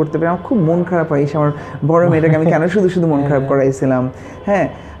সাথে যখন করতে পারি, আমার খুব মন খারাপ হয় এসে আমার বড় মেয়েটাকে আমি কেন শুধু মন খারাপ করাইছিলাম। হ্যাঁ,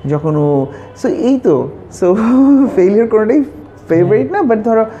 যখন ও সো এই তো সো ফেইলিয়ার কোনোটাই ফেভারিট না, বাট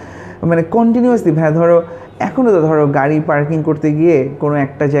ধরো মানে কন্টিনিউয়াসলি ভাই ধরো এখনও তো ধরো গাড়ি পার্কিং করতে গিয়ে কোনো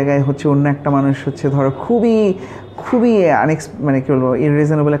একটা জায়গায় হচ্ছে অন্য একটা মানুষ হচ্ছে ধরো খুবই মানে কী বলবো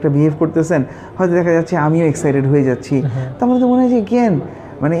ইররিজনেবল একটা বিহেভ করতেছেন, হয়তো দেখা যাচ্ছে আমিও এক্সাইটেড হয়ে যাচ্ছি, তাহলে তো মনে হয় যে গেন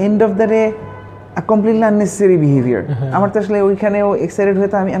মানে end of the day completely unnecessary behaviour. আমার তো আসলে ওইখানেও এক্সাইটেড হয়ে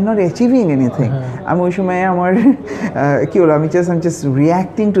তো আমি এম নট অ্যাচিভিং এনিথিং। আমি ওই সময় আমার কী বলবো আমি just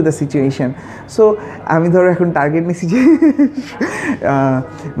reacting to the situation. So আমি ধরো এখন টার্গেট নিচ্ছি যে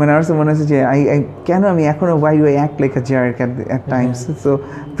মানে আমার মনে হচ্ছে যে কেন আমি এখনও why act like a jerk at times. So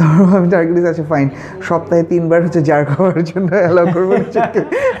ধরো আমি টার্গেট নিচ্ছি আচ্ছা ফাইন, সপ্তাহে 3 বার হচ্ছে জার্ক হওয়ার জন্য অ্যালাউ করবো।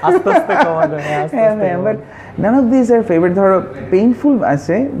 হ্যাঁ, but none of this are favourite. ধরো পেইনফুল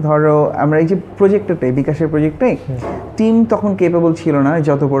আছে, ধরো আমরা এই যে প্রজেক্টটাই বিকাশের প্রজেক্টটাই টিম তখন কেপেবল ছিল না,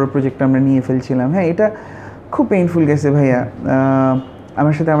 যত বড় প্রজেক্টটা আমরা নিয়ে ফেলছিলাম। হ্যাঁ, এটা খুব পেইনফুল গেছে ভাইয়া।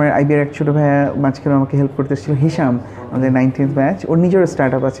 আমার সাথে আমার আইবিআর এক ছোটো ভাইয়া মাঝখানে আমাকে হেল্প করতে এসেছিল, হিসাম, আমাদের 19th ব্যাচ, ওর নিজেরও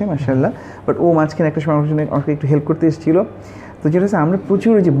স্টার্ট আপ আছে মাশাআল্লাহ, বাট ও মাঝখানে একটা সময় আমাকে একটু হেল্প করতে এসেছিলো। তো যেটা হচ্ছে আমরা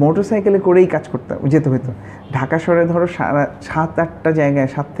প্রচুর যে মোটর সাইকেলে করেই কাজ করতাম, যেতে হতো ঢাকা শহরে ধরো 7-8টা জায়গায়,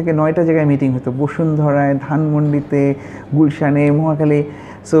 7 থেকে 9টা জায়গায় মিটিং হতো, বসুন্ধরায়, ধানমন্ডিতে, গুলশানে, মহাখালী।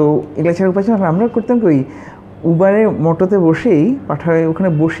 সো এগুলো ছাড়া উপায় ছিল আমরা করতাম কি উবারে মোটোতে বসেই পাঠায় ওখানে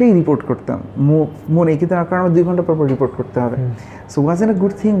বসেই রিপোর্ট করতাম মনে, কিন্তু তার কারণ 2 ঘন্টা পর রিপোর্ট করতে হবে। So was and a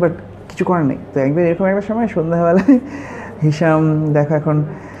good thing, but কিছু করার নেই। তো একবার এরকম একটা সময় সন্ধ্যাবেলায় হিসাম দেখো এখন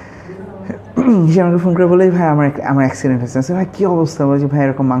হিসাব আমাকে ফোন করে বলে ভাই আমার অ্যাক্সিডেন্ট হয়েছে। ভাই কী অবস্থা? বলছি ভাই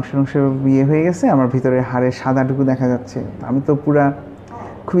এরকম মাংস বিয়ে হয়ে গেছে, আমার ভিতরে হাড়ের সাদাটুকু দেখা যাচ্ছে। আমি তো পুরা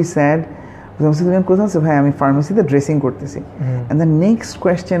খুবই স্যাড। তুমি কোথাও আছে? ভাই আমি ফার্মেসিতে ড্রেসিং করতেছি। অ্যান্ড দ্য নেক্সট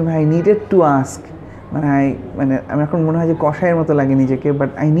কোয়েশ্চেন ভাই নিডেড টু আস্ক, মানে আমি এখন মনে হয় যে কষায়ের মতো লাগে নিজেকে, but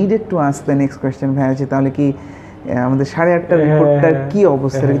I needed to ask the next question ভাই আছে তাহলে কি আমাদের 8:30টার রিপোর্টটার কী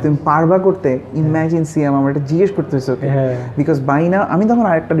অবস্থা, তুমি পারবা করতে? ইমাজিন সিয়াম আমার এটা জিজ্ঞেস করতে হয়েছে ওকে, বিকজ বাই না আমি তখন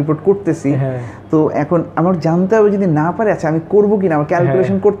আরেকটা রিপোর্ট করতেছি। তো এখন আমার জানতে হবে যদি না পারে আচ্ছা আমি করবো কিনা, আমার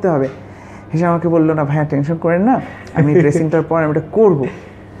ক্যালকুলেশন করতে হবে। হিসেবে আমাকে বললো না ভাইয়া টেনশন করেন না, আমি ড্রেসিংটার পর আমি এটা করবো।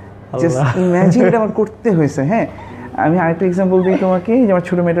 জাস্ট ইমাজিন এটা আমার করতে হয়েছে। হ্যাঁ, আমি আরেকটা এক্সাম্পল দিই তোমাকে, যে আমার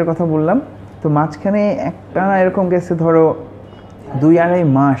ছোটো মেয়েটার কথা বললাম। তো মাঝখানে একটা এরকম গেছে ধরো 2-2.5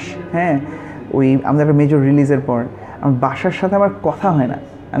 মাস। হ্যাঁ, ওই আমাদের একটা মেজর রিলিজের পর আমার বাসার সাথে আমার কথা হয় না।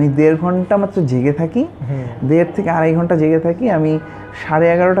 আমি 1.5 ঘন্টা মাত্র জেগে থাকি, 1.5 থেকে 2.5 ঘন্টা জেগে থাকি। আমি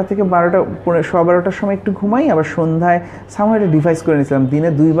 11:30 থেকে 12টা 12:15 সময় একটু ঘুমাই, আবার সন্ধ্যায় সামনে একটা ডিভাইস করে নিয়েছিলাম দিনে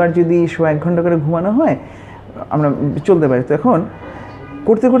 2 বার যদি 1 ঘন্টা করে ঘুমানো হয় আমরা চলতে পারি। তো এখন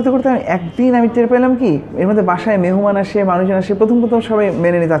করতে আমি একদিন আমি টের পেলাম কি এর মধ্যে বাসায় মেহমান আসে, মানুষজন আসে, প্রথম সবাই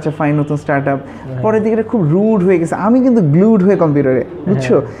মেনে নিতে আচ্ছা ফাইন নতুন স্টার্ট আপ। পরের দিকে খুব রুড হয়ে গেছে, আমি কিন্তু গ্লুড হয়ে কম্পিউটারে,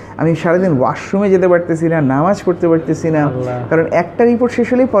 বুঝছো? আমি সারাদিন ওয়াশরুমে যেতে পারতেছি না, নামাজ পড়তে পারতেছি না, কারণ একটা রিপোর্ট শেষ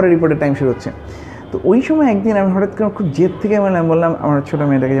হলেই পরের রিপোর্টের টাইম শুরু হচ্ছে। তো ওই সময় একদিন আমি হঠাৎ করে খুব জেদ থেকে বললাম আমার ছোটো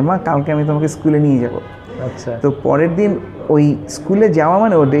মেয়েটাকে যে মা কালকে আমি তোমাকে স্কুলে নিয়ে যাবো। আচ্ছা, তো পরের দিন ওই স্কুলে যাওয়া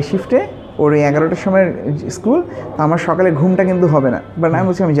মানে ও ডে শিফটে, ওর 11টার সময় স্কুল, তো আমার সকালে ঘুমটা কিন্তু হবে না, বাট আমি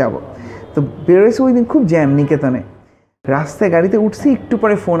বলছি আমি যাবো। তো বেরোয়েছি ওই দিন খুব জ্যাম নিকেতনে, রাস্তায় গাড়িতে উঠছি, একটু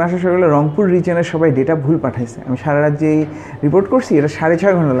পরে ফোন আসা শুরু হলো রংপুর রিজনের সবাই ডেটা ভুল পাঠাইছে। আমি সারা রাত যেই রিপোর্ট করছি এটা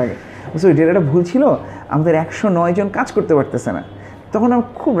 6.5 ঘন্টা লাগে, বুঝছি ওই ডেটাটা ভুল ছিল, আমাদের 109 জন কাজ করতে পারতেছে না। তখন আমার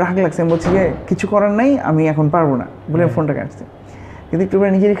খুব রাগ লাগছে, আমি বলছি যে কিছু করার নাই, আমি এখন পারবো না বলে ফোনটা কাটছি। কিন্তু একটু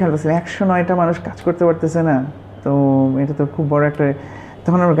পরে নিজেরই খেয়াল পাচ্ছি 109টা মানুষ কাজ করতে পারতেছে না, তো এটা তো খুব বড় একটা,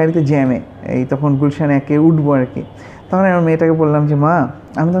 তখন আমার গাড়িতে জ্যামে, এই তখন গুলশান 1-এ উঠবো আর কি। তখন আমার মেয়েটাকে বললাম যে মা,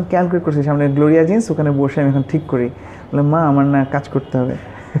 আমি তখন ক্যালকুলেট করছি সামনে গ্লোরিয়া জিন্স, ওখানে বসে আমি এখন ঠিক করি, বললাম মা আমার না কাজ করতে হবে।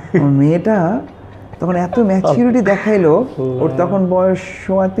 আমার মেয়েটা তখন এত ম্যাচিউরিটি দেখাইলো, ওর তখন বয়স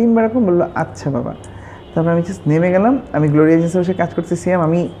 3.25 এরকম, বললো আচ্ছা বাবা। তারপর আমি জাস্ট নেমে গেলাম, আমি গ্লোরিয়া জিন্সে বসে কাজ করতেছি,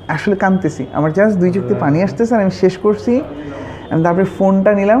 আমি আসলে কাঁদতেছি, আমার জাস্ট 2 চোখে পানি আসতেছে, আর আমি শেষ করছি। আমি তারপরে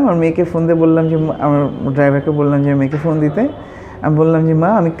ফোনটা নিলাম, আমার মেয়েকে ফোন দিয়ে বললাম যে, আমার ড্রাইভারকে বললাম যে মেয়েকে ফোন দিতে, আমি বললাম যে মা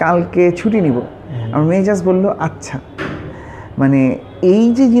আমি কালকে ছুটি নিব। আমার মেয়ে জাস্ট বললো আচ্ছা। মানে এই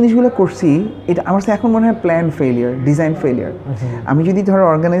যে জিনিসগুলো করছি, এটা আমার এখন মনে হয় প্ল্যান ফেলিয়ার, ডিজাইন ফেলিয়ার। আমি যদি ধরো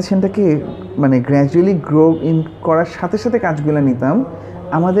অর্গানাইজেশনটাকে মানে গ্র্যাজুয়ালি গ্রো ইন করার সাথে সাথে কাজগুলো নিতাম,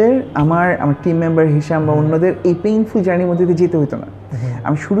 আমার টিম মেম্বার হিসাব বা অন্যদের এই পেইনফুল জার্নির মধ্যে দিয়ে যেতে হতো না।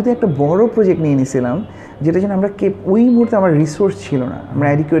 আমি শুরুতে একটা বড় প্রজেক্ট নিয়ে নিয়েছিলাম, যেটা জন্য আমরা ওই মুহূর্তে আমার রিসোর্স ছিল না, আমার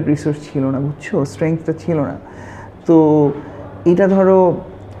অ্যাডিকুয়েট রিসোর্স ছিল না, বুঝছো, স্ট্রেংথটা ছিল না। তো এটা ধরো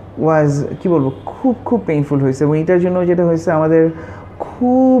ওয়াজ কি বলবো, খুব খুব পেইনফুল হয়েছে। এবং এটার জন্য যেটা হয়েছে, আমাদের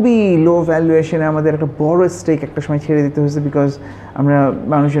খুবই লো ভ্যালুয়েশনে আমাদের একটা বড় স্টেক একটা সময় ছেড়ে দিতে হয়েছে, বিকজ আমরা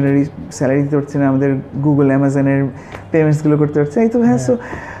মানুষজনের স্যালারি দিতে পারছি না, আমাদের গুগল অ্যামাজনের পেমেন্টসগুলো করতে পারছি। এই তো হ্যাঁ, সো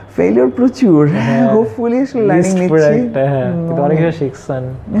ফেলিওর প্রচুর, হোপফুলি আসলে লার্নিং নিচ্ছি।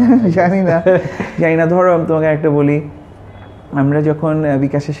 জানি না ধরো আমি তোমাকে একটা বলি, আমরা যখন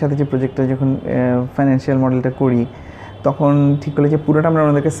বিকাশের সাথে যে প্রজেক্টটা যখন ফাইন্যান্সিয়াল মডেলটা করি, তখন ঠিক করলে যে পুরোটা আমরা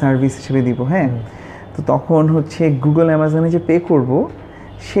ওনাদেরকে সার্ভিস হিসেবে দিব। হ্যাঁ, তো তখন হচ্ছে গুগল অ্যামাজনে যে পে করব,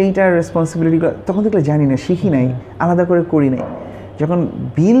 সেইটার রেসপন্সিবিলিটি তখন দেখলে জানি না, শিখি নাই, আলাদা করে করি নাই। যখন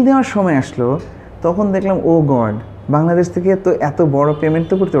বিল দেওয়ার সময় আসলো, তখন দেখলাম ও গড, বাংলাদেশ থেকে তো এত বড় পেমেন্ট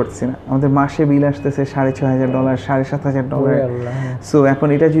তো করতে পারছি না, আমাদের মাসে বিল আসতেছে $6,500, $7,500। সো এখন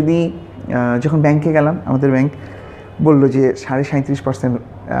এটা যদি যখন ব্যাংকে গেলাম, আমাদের ব্যাংক বললো যে 37%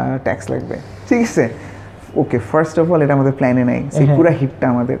 ট্যাক্স লাগবে। ঠিক আছে, ওকে, ফার্স্ট অফ অল এটা আমাদের প্ল্যানে নাই, সেই পুরো হিটটা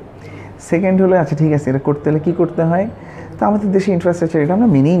আমাদের। সেকেন্ড হলো আচ্ছা ঠিক আছে, এটা করতে হলে কী করতে হয়, তো আমাদের দেশে ইনফ্রাস্ট্রাকচার এটা আমরা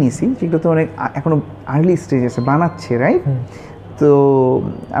মেনেই নিছি, যেগুলো তো অনেক এখনও আর্লি স্টেজ আছে, বানাচ্ছে, রাইট। তো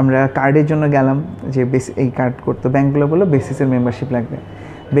আমরা কার্ডের জন্য গেলাম, যে এই কার্ড করতো, ব্যাঙ্কগুলো বললো বেসিসের মেম্বারশিপ লাগবে।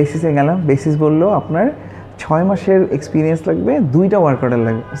 বেসিসে গেলাম, বেসিস বললো আপনার 6 মাসের এক্সপিরিয়েন্স লাগবে, 2টা ওয়ার্ক অর্ডার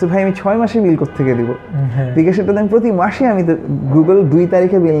লাগবে। তো ভাই আমি 6 মাসে বিল কোত্থেকে দিব? বিকাশটা দেন প্রতি মাসে, আমি তো গুগল 2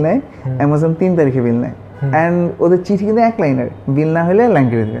 তারিখে বিল নেয়, অ্যামাজন 3 তারিখে বিল নেয়, অ্যান্ড ওদের চিঠি কিন্তু 1 লাইনের, বিল না হলে লাইন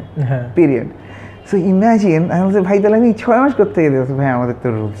করে দেবে, পিরিয়ড। সো ইম্যাজিন, আমি বলছি ভাই তাহলে আমি 6 মাস করতে গিয়ে দিয়েছি, ভাই আমাদের তো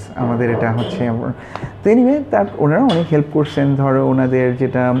রুলস, আমাদের এটা হচ্ছে। তো এনিওয়ে, তার ওনারা অনেক হেল্প করছেন, ধরো ওনাদের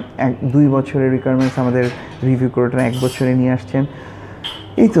যেটা 2 বছরের রিকোয়ারমেন্টস আমাদের রিভিউ করে ওটা 1 বছরে নিয়ে আসছেন।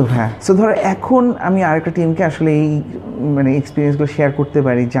 এই তো হ্যাঁ, সো ধরো এখন আমি আরেকটা টিমকে আসলে এই মানে এক্সপিরিয়েন্সগুলো শেয়ার করতে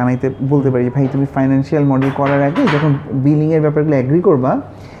পারি, জানাইতে বলতে পারি যে ভাই তুমি ফাইন্যান্সিয়াল মডেল করার আগে যখন বিলিংয়ের ব্যাপারগুলো অ্যাগ্রি করবা,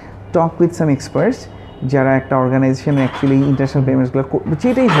 টক উইথ সাম এক্সপার্টস, যারা একটা অর্গানাইজেশন অ্যাকচুয়ালি ইন্টারন্যাশনাল পেমেন্টসগুলো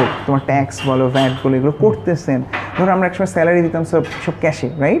যেটাই হোক, তোমার ট্যাক্স বলো, ভ্যাট বলো, এগুলো করতেছেন। ধরো আমরা একসময় স্যালারি দিতাম সব ক্যাশে,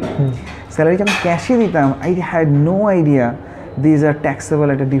 রাইট? স্যালারি যখন ক্যাশে দিতাম, I had no idea these are taxable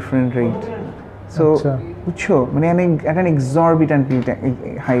at a different rate. So বুঝছো, মানে একটা এক্সরবিট্যান্ট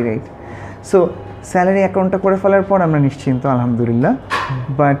হাই রেট। সো স্যালারি অ্যাকাউন্টটা করে ফেলার পর আমরা নিশ্চিন্ত, আলহামদুলিল্লাহ।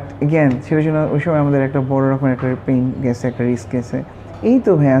 বাট এগেন সেটার জন্য ওই সময় আমাদের একটা বড় রকমের একটা পেইন গেছে, একটা রিস্ক গেছে। এই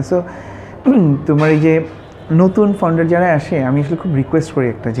তো ভাইয়া, সো তোমার এই যে নতুন ফান্ডার যারা আসে, আমি আসলে খুব রিকোয়েস্ট করি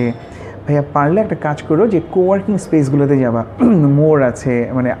একটা, যে ভাইয়া পারলে একটা কাজ করো, যে কোওয়ার্কিং স্পেসগুলোতে যাবা। মোর আছে,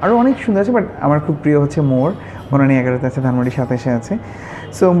 মানে আরও অনেক সুন্দর আছে, বাট আমার খুব প্রিয় হচ্ছে মোর, বনানী 11-তে আছে, ধানমন্ডি 27-এ আছে।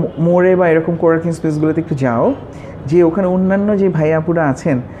 সো মোরে বা এরকম কোওয়ার্কিং স্পেসগুলোতে একটু যাও, যে ওখানে অন্যান্য যে ভাইয়াপুরা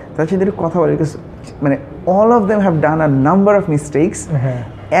আছেন তার সাথে একটু কথা বলে, মানে all of them have done a number of mistakes.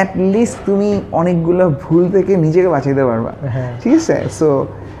 At least তুমি অনেকগুলো ভুল থেকে নিজেকে বাঁচাইতে পারবা, ঠিক আছে? সো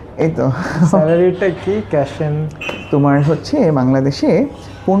এই তো। স্যালারিটা কি ক্যাশ এন্ড তোমার হচ্ছে বাংলাদেশে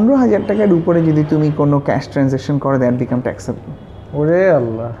 15,000 টাকার উপরে যদি তুমি কোনো ক্যাশ ট্রানজ্যাকশন করো, দ্যাট বিকাম ট্যাক্সেবল। ওরে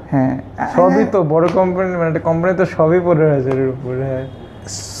আল্লাহ, হ্যাঁ, সবই তো বড় কোম্পানি, মানে একটা কোম্পানি তো সবই 15,000-এর উপরে।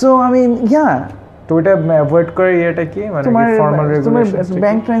 সো আই মিন ইয়া, তো এটা অ্যাভয়েড করে ইয়েটা কি, মানে ফর্মাল রেগুলেশন,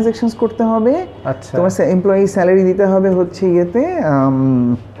 ব্যাংক ট্রানজ্যাকশনস করতে হবে। আচ্ছা, তোমার এমপ্লয়ি স্যালারি দিতে হবে হচ্ছে ইয়েতে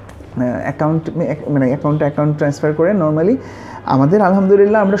অ্যাকাউন্ট, মানে অ্যাকাউন্ট ট্রান্সফার করে। নর্মালি আমাদের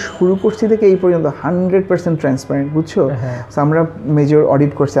আলহামদুলিল্লাহ আমরা শুরু করছি থেকে এই পর্যন্ত 100% ট্রান্সপারেন্ট, বুঝছো? সো আমরা মেজর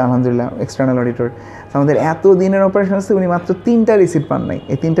অডিট করছি আলহামদুলিল্লাহ, এক্সটার্নাল অডিটর। আমাদের এত দিনের অপারেশন আছে, উনি মাত্র 3টা রিসিট পান নাই।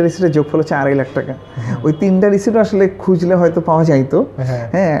 এই 3টা রিসিটের যোগফল হচ্ছে 2.5 লাখ টাকা। ওই 3টা রিসিট আসলে খুঁজলে হয়তো পাওয়া যাইতো।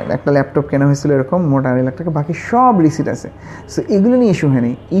 হ্যাঁ, একটা ল্যাপটপ কেনা হয়েছিল এরকম, মোট 2.5 লাখ টাকা, বাকি সব রিসিট আছে। সো এগুলো নিয়ে ইস্যু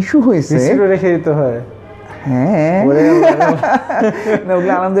হয়নি, ইস্যু হয়েছে রেখে দিতে হয়। হ্যাঁ,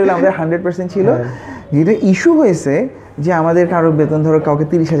 ওগুলো আলহামদুলিল্লাহ আমাদের 100% ছিল। যেটা ইস্যু হয়েছে যে আমাদের কারো বেতন ধরো কাউকে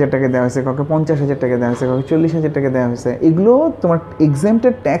 30,000 টাকা দেওয়া হয়েছে, কাউকে 50,000 টাকা দেওয়া হয়েছে, কাউকে 40,000 টাকা দেওয়া হয়েছে, এগুলো তোমার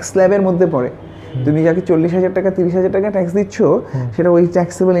এক্সাম্পটেড ট্যাক্স স্ল্যাবের মধ্যে পড়ে। তুমি যাকে 40,000 টাকা 30,000 টাকা ট্যাক্স দিচ্ছ সেটা ওই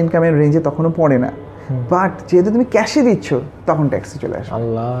ট্যাক্সেবল ইনকামের রেঞ্জে তখনও পড়ে না, বাট যেহেতু তুমি ক্যাশে দিচ্ছ তখন ট্যাক্সে চলে আসে।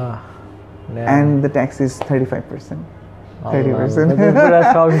 আল্লাহ, and the tax is 35%. 30%.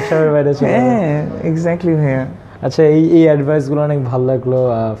 সব হিসাবের বাইরে চলে যায়। হ্যাঁ, এক্স্যাক্টলি ভাইয়া। আচ্ছা, এই অ্যাডভাইসগুলো অনেক ভালো লাগলো।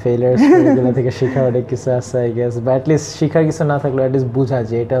 ফেইলিয়ার স্টোরিগুলো থেকে শেখার অনেক কিছু আছে আই গেস, বা অ্যাটলিস্ট শেখার কিছু না থাকলেও অ্যাটলিস্ট বোঝা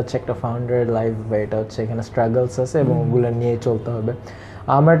যে এটা হচ্ছে একটা ফাউন্ডারের লাইফ, বা এটা হচ্ছে এখানে স্ট্রাগলস আছে এবং ওগুলো নিয়ে চলতে হবে।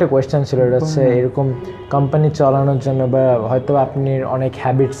 আমার একটা কোয়েশ্চেন ছিল, এটা হচ্ছে এরকম কোম্পানি চালানোর জন্য বা হয়তো আপনি অনেক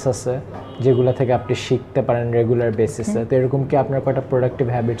হ্যাবিটস আছে যেগুলো থেকে আপনি শিখতে পারেন রেগুলার বেসিসে, তো এরকম কি আপনার কয়টা প্রোডাক্টিভ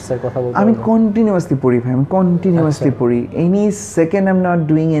হ্যাবিটসের কথা বলতে? আমি কন্টিনিউয়াসলি পড়ি ভাই, আমি কন্টিনিউয়াসলি পড়ি। Any second I am not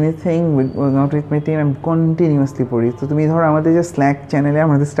doing anything not with my team, আমি কন্টিনিউয়াসলি পড়ি। তো তুমি ধরো আমাদের যে স্ল্যাক চ্যানেলে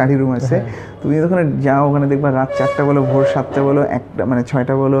আমাদের স্টাডি রুম আছে, তুমি ওখানে যাও, ওখানে দেখবা রাত 4টা বলো, ভোর 7টা বলো, 1টা মানে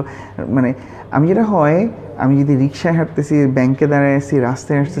 6টা বলো, মানে আমি যেটা হয়, আমি যদি রিক্সায় হাঁটতেছি, ব্যাংকে দাঁড়ায় আছি,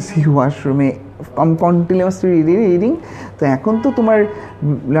 রাস্তায় আসতেছি, ওয়াশরুমে, কন্টিনিউয়াসলি রিডিং। তো এখন তো তোমার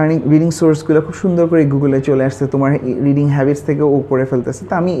রিডিং সোর্সগুলো খুব সুন্দর করে গুগলে চলে আসছে, তোমার রিডিং হ্যাবিটস থেকে ও করে ফেলতেছে।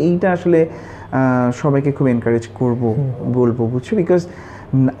 তো আমি এইটা আসলে সবাইকে খুব এনকারেজ বলবো, বুঝছো, বিকজ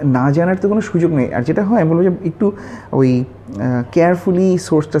না জানার তো কোনো সুযোগ নেই। আর যেটা হয় আমি বলবো যে একটু ওই কেয়ারফুলি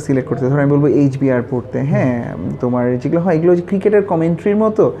সোর্সটা সিলেক্ট করতে, ধরো আমি বলবো HBR পড়তে, হ্যাঁ, তোমার যেগুলো হয় এগুলো যে ক্রিকেটের কমেন্ট্রির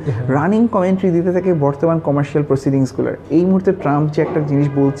মতো রানিং কমেন্ট্রি দিতে থাকে বর্তমান কমার্শিয়াল প্রসিডিংসগুলোর। এই মুহূর্তে ট্রাম্প যে একটা জিনিস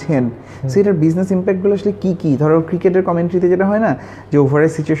বলছেন, সেটার বিজনেস ইম্প্যাক্টগুলো আসলে কী, ধরো ক্রিকেটের কমেন্ট্রিতে যেটা হয় না যে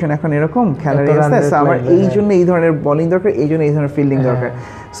ওভারের সিচুয়েশন এখন এরকম, খেলার আমার এই জন্য এই ধরনের বোলিং দরকার, এই জন্য এই ধরনের ফিল্ডিং দরকার।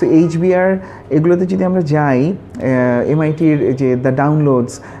 সো HBR এগুলোতে যদি আমরা যাই, MITর যে দ্য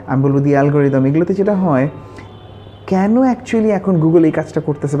ডাউনলোডস, আমি বলবো দি অ্যালগোরিদম, এগুলোতে যেটা হয়, কেন অ্যাকচুয়ালি এখন গুগল এই কাজটা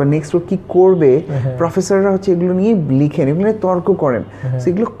করতেছে বা নেক্সট কি করবে, প্রফেসররা হচ্ছে এগুলো নিয়ে লিখেন, এগুলো নিয়ে তর্ক করেন। সো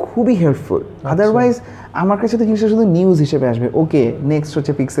এগুলো খুবই হেল্পফুল। আদারওয়াইজ আমার কাছে তো জিনিসটা শুধু নিউজ হিসেবে আসবে, ওকে নেক্সট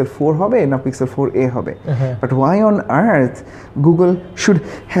হচ্ছে পিক্সেল 4 হবে না পিক্সেল 4a হবে, but why on earth Google should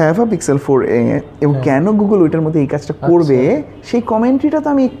have a pixel 4a, এবং কেন গুগল ওইটার মধ্যে এই কাজটা করবে, সেই কমেন্ট্রিটা তো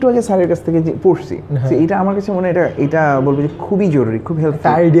আমি একটু আগে স্যারের কাছ থেকে পড়ছি। এটা আমার কাছে মনে হয় এটা বলবো যে খুবই জরুরি, খুব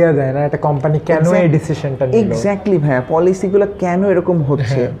হেল্পফুল। আইডিয়া দেয় না একটা কোম্পানি কেন এই ডিসিশনটা নিল, এক্স্যাক্টলি ভাইয়া, পলিসিগুলো কেন এরকম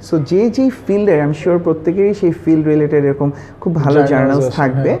হচ্ছে। সো যেই ফিল্ডের, আমি শিওর প্রত্যেকেরই সেই ফিল্ড রিলেটেড এরকম খুব ভালো জার্নালস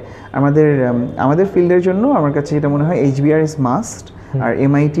থাকবে। আমাদের ফিল্ডের জন্য আমার কাছে যেটা মনে হয় HBR ইজ মাস্ট, আর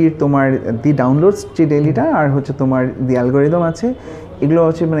MITর তোমার দি ডাউনলোডস যে ডেইলিটা, আর হচ্ছে তোমার দি অ্যালগোরিদম আছে, এগুলো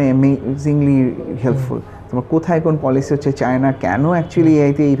হচ্ছে মানে অ্যামেজিংলি হেল্পফুল। তোমার কোথায় কোন পলিসি হচ্ছে, চায়না কেন অ্যাকচুয়ালি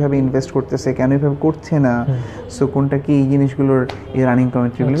এআইতে এইভাবে ইনভেস্ট করতেছে, কেন এইভাবে করছে না, সো কোনটা কি, এই জিনিসগুলোর এই রানিং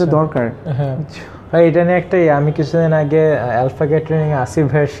কমেন্ট্রিগুলো তো দরকার। ভাই এটা নিয়ে একটাই, আমি কিছুদিন আগে আলফা ক্যাটারিং আসিফ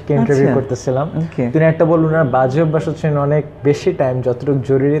ভাইকে ইন্টারভিউ করতেছিলাম, তিনি একটা বললেন ওনার বাজে অভ্যাস হচ্ছে অনেক বেশি টাইম, যতটুকু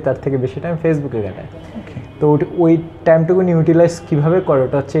জরুরি তার থেকে বেশি টাইম ফেসবুকে কাটায়। তো ওই টাইমটুকু ইউটিলাইজ কীভাবে করে,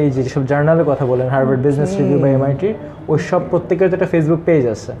 ওটা হচ্ছে এই যেসব জার্নালের কথা বলেন, হার্ভার্ড বিজনেস রিভিউ বা MIT, ওই সব প্রত্যেকের তো একটা ফেসবুক পেজ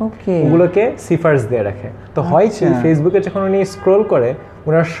আছে, ওগুলোকে সিফার্স দিয়ে রাখে। তো হয় কি, ফেসবুকে যখন উনি স্ক্রোল করে,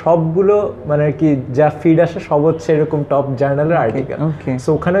 ওনার সবগুলো মানে কি যা ফিড আসে সব হচ্ছে এরকম টপ জার্নালের আর্টিকেল। সো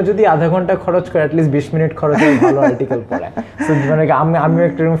ওখানে যদি আধা ঘন্টা খরচ করে, অ্যাটলিস্ট 20 মিনিট খরচ করে ভালো আর্টিকেল পড়ে। সো মানে আমিও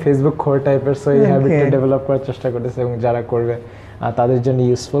একটা এরকম ফেসবুক খোর টাইপের, সো এই হ্যাবিটটা ডেভেলপ করার চেষ্টা করতেছে, এবং যারা করবে তাদের জন্য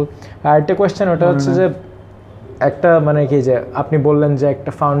ইউজফুল। আর একটা কোয়েশ্চেন, ওটা হচ্ছে যে একটা মানে কি, যে আপনি বললেন যে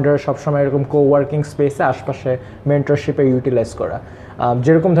একটা ফাউন্ডার সবসময় এরকম কোওয়ার্কিং স্পেসে আশপাশে মেন্টরশিপে ইউটিলাইজ করা,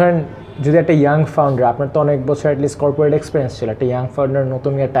 যেরকম ধরেন যদি একটা ইয়াং ফাউন্ডার, আপনার তো অনেক বছর অ্যাটলিস্ট কর্পোরেট এক্সপিরিয়েন্স ছিল, একটা ইয়াং ফাউন্ডার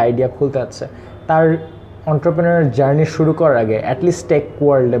নতুন একটা আইডিয়া খুলতে যাচ্ছে, তার এন্টারপ্রেনার জার্নি শুরু করার আগে অ্যাটলিস্ট টেক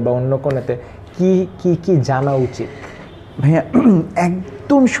ওয়ার্ল্ডে বা অন্য কোনোতে কি জানা উচিত? ভাইয়া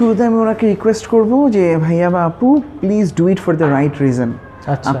একদম শুরুতে আমি ওনাকে রিকোয়েস্ট করবো যে ভাইয়া বা আপু, please do it for the right reason.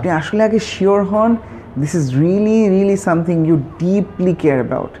 আপনি আসলে আগে শিওর হন this is really something you deeply care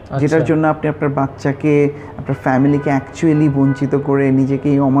about, যেটার জন্য আপনি আপনার বাচ্চাকে, আপনার ফ্যামিলিকে অ্যাকচুয়ালি বঞ্চিত করে নিজেকে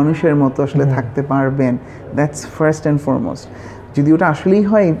এই অমানুষের মতো আসলে থাকতে পারবেন। That's first and foremost. যদি ওটা আসলেই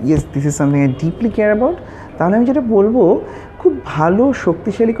হয় yes this is something I deeply care about, তাহলে আমি যেটা বলবো, খুব ভালো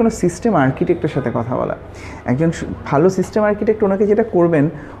শক্তিশালী কোনো সিস্টেম আর্কিটেক্টের সাথে কথা বলা। একজন ভালো সিস্টেম আর্কিটেক্ট ওনাকে যেটা করবেন,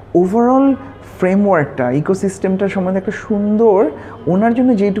 ওভারঅল ফ্রেমওয়ার্কটা, ইকোসিস্টেমটার সম্বন্ধে একটা সুন্দর, ওনার জন্য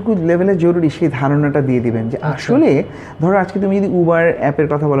যেটুকু লেভেলে জরুরি সেই ধারণাটা দিয়ে দিবেন। যে আসলে ধরো আজকে তুমি যদি উবার অ্যাপের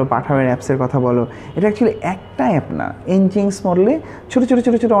কথা বলো, পাঠাওয়ের অ্যাপসের কথা বলো, এটা অ্যাকচুয়ালি একটা অ্যাপ না, এনজিংস মডেলে ছোটো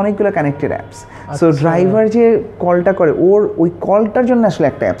ছোটো অনেকগুলো কানেক্টেড অ্যাপস। সো ড্রাইভার যে কলটা করে, ওর ওই কলটার জন্য আসলে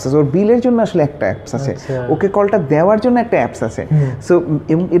একটা অ্যাপস আছে, ওর বিলের জন্য আসলে একটা অ্যাপস আছে, ওকে কলটা দেওয়ার জন্য একটা অ্যাপস আছে। সো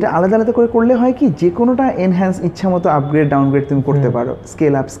এবং এটা আলাদা আলাদা করে করলে হয় কি, যে কোনোটা এনহ্যান্স ইচ্ছা মতো আপগ্রেড ডাউনগ্রেড তুমি করতে পারো,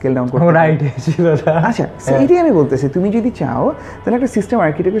 স্কেল আপ স্কেল ডাউন করতে পারো। ছিল না। আচ্ছা, এটাই আমি বলতেছি, তুমি যদি চাও তাহলে একটা সিস্টেম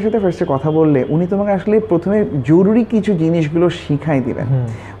আর্কিটেক্টের সাথে ফার্স্টে কথা বললে উনি তোমাকে আসলে প্রথমে জরুরি কিছু জিনিসগুলো শিখাই দিবেন।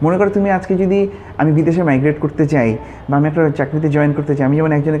 মনে করো তুমি আজকে যদি আমি বিদেশে মাইগ্রেট করতে চাই বা আমি একটা চাকরিতে জয়েন করতে চাই, আমি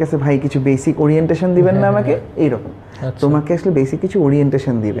যেমন একজনের কাছে ভাই কিছু বেসিক ওরিয়েন্টেশন দিবেন না আমাকে, এইরকম তোমাকে আসলে বেসিক কিছু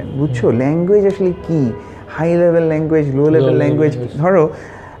ওরিয়েন্টেশন দিবেন। বুঝছো, ল্যাঙ্গুয়েজ আসলে কি, high level language, low level language, ধরো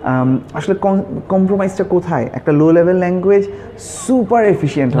আসলে কম্প্রোমাইজটা কোথায়? একটা low level language super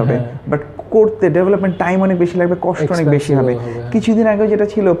efficient হবে, বাট করতে ডেভেলপমেন্ট টাইম অনেক বেশি লাগবে, কষ্ট অনেক বেশি হবে। কিছুদিন আগে যেটা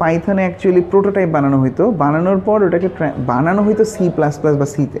ছিল, পাইথনে অ্যাকচুয়ালি প্রোটোটাইপ বানানো হইতো, বানানোর পর ওটাকে বানানো হইতো C++ বা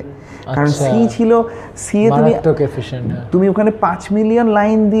সিতে, কারণ সি ছিল, সি এ তুমি ওখানে 5 মিলিয়ন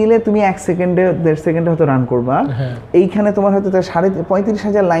লাইন দিলে তুমি 1 সেকেন্ডে 1.5 সেকেন্ডে হয়তো রান করবা, এইখানে তোমার হয়তো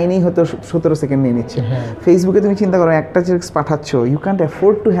 35,000 লাইনেই হয়তো 17 সেকেন্ড নিয়ে নিচ্ছে। ফেসবুকে তুমি চিন্তা করো, একটা text পাঠাচ্ছ, you can't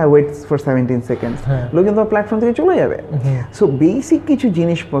afford to have wait for 17 seconds, লোক কিন্তু প্ল্যাটফর্ম থেকে চলে যাবে। সো বেসিক কিছু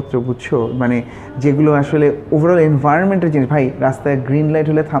জিনিসপত্র, বুঝছো, মানে যেগুলো আসলে ওভারঅল এনভায়রনমেন্টের জিনিস। ভাই রাস্তায় গ্রিন লাইট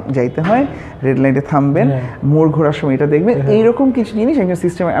হলে যাইতে হয়, রেড লাইটে থামবেন, মোড় ঘোরার সময় এটা দেখবেন, এইরকম কিছু জিনিস একজন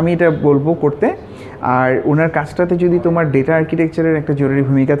সিস্টেম আমি এটা বলবো করতে। আর ওনার কাজটাতে যদি তোমার ডেটা আর্কিটেকচারের একটা জরুরি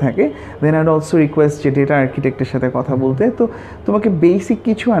ভূমিকা থাকে, দেন আই অলসো রিকোয়েস্ট যে ডেটা আর্কিটেক্টের সাথে কথা বলতে। তো তোমাকে বেসিক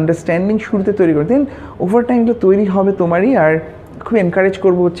কিছু আন্ডারস্ট্যান্ডিং শুরুতে তৈরি করতে, দেন ওভার টাইমটা তৈরি হবে তোমারই। আর খুব এনকারেজ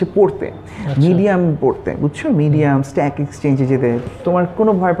করবো হচ্ছে পড়তে, মিডিয়াম পড়তে, বুঝছো, মিডিয়াম, স্ট্যাক এক্সচেঞ্জে যেতে তোমার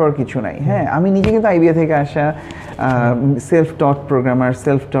কোনো ভয় পাওয়ার কিছু নাই। হ্যাঁ, আমি নিজে কিন্তু আইবিএ থেকে আসা সেলফ টট প্রোগ্রামার,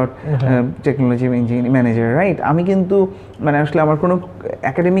 সেলফ টট টেকনোলজি ইঞ্জিনিয়ারিং ম্যানেজার, রাইট? আমি কিন্তু মানে আসলে আমার কোনো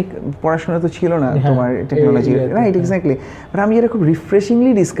একাডেমিক পড়াশোনা তো ছিল না তোমার টেকনোলজি, রাইট? এক্স্যাক্টলি। বাট আমি যেটা খুব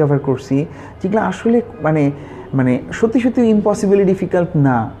রিফ্রেশিংলি ডিসকভার করছি, যেগুলো আসলে মানে মানে সত্যি সত্যি ইম্পসিবলি ডিফিকাল্ট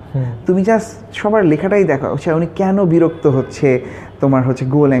না। তুমি জাস্ট সবার লেখাটাই দেখো, উনি কেন বিরক্ত হচ্ছে তোমার হচ্ছে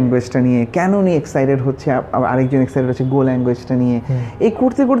গো ল্যাঙ্গুয়েজটা নিয়ে, কেন উনি এক্সাইটেড হচ্ছে, আরেকজন এক্সাইটেড হচ্ছে গো ল্যাঙ্গুয়েজটা নিয়ে। এই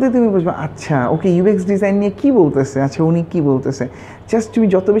করতে করতে তুমি বুঝবে, আচ্ছা ওকে ইউএক্স ডিজাইন নিয়ে কী বলতেছে, আচ্ছা উনি কী বলতেছে। জাস্ট তুমি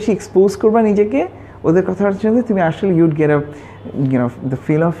যত বেশি এক্সপোজ করবা নিজেকে ওদের কথার জন্য, তুমি আসলে ইউড get up the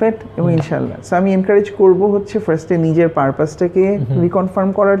feel of it. এবং ইনশাল্লাহ সো আমি এনকারেজ করবো হচ্ছে ফার্স্টে নিজের পারপাসটাকে রিকনফার্ম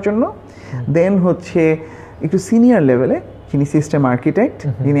করার জন্য, দেন হচ্ছে একটু সিনিয়র লেভেলে যিনি সিস্টেম আর্কিটেক্ট,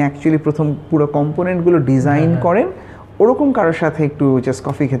 যিনি অ্যাকচুয়ালি প্রথম পুরো কম্পোনেন্টগুলো ডিজাইন করেন, ওরকম কারোর সাথে একটু জাস্ট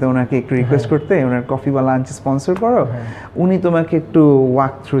কফি খেতে, ওনাকে একটু রিকোয়েস্ট করতে, ওনার কফি বা লাঞ্চ স্পন্সর করো, উনি তোমাকে একটু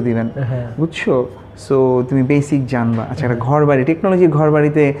ওয়াক থ্রু দিবেন, বুঝছো। সো তুমি বেসিক জানবা, আচ্ছা একটা ঘর বাড়ি, টেকনোলজির ঘর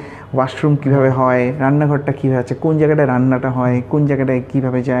বাড়িতে ওয়াশরুম কীভাবে হয়, রান্নাঘরটা কীভাবে আছে, কোন জায়গাটায় রান্নাটা হয়, কোন জায়গাটায়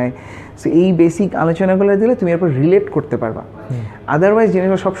কীভাবে যায়। সো এই বেসিক আলোচনাগুলো দিলে তুমি এরপর রিলেট করতে পারবা। আদারওয়াইজ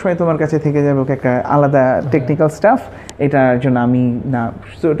জিনিসগুলো সবসময় তোমার কাছে থেকে যাবে, ওকে একটা আলাদা টেকনিক্যাল স্টাফ, এটার জন্য আমি না,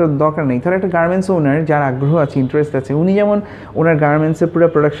 তো এটার দরকার নেই। ধর একটা গার্মেন্টস ওনার যার আগ্রহ আছে, ইন্টারেস্ট আছে, উনি যেমন ওনার গার্মেন্টসের পুরো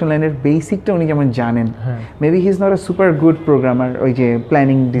প্রোডাকশন লাইনের বেসিকটা উনি যেমন জানেন, maybe he is not a super good programmer, ওই যে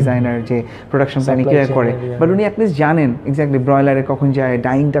প্ল্যানিং ডিজাইনার যে প্রোডাকশন প্ল্যানিং কীভাবে করে, বাট উনি অ্যাটলিস্ট জানেন এক্স্যাক্টলি ব্রয়লারে কখন যায়,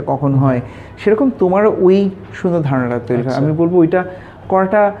 ডাইংটা কখন হয়, সেরকম তোমারও ওই সুন্দর ধারণাটা তৈরি হয়। আমি বলবো ওইটা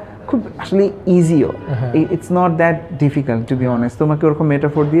করাটা খুব আসলে ইজিও, it's not that difficult to be honest. তোমাকে ওরকম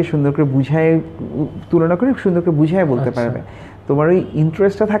মেটাফোর দিয়ে সুন্দর করে বুঝায়, তুলনা করে সুন্দর করে বুঝায় বলতে পারবে। তোমার ওই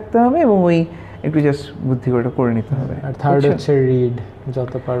ইন্টারেস্টটা থাকতে হবে এবং ওই একটু জাস্ট বুদ্ধি করে নিতে হবে। আর থার্ড হচ্ছে রিড,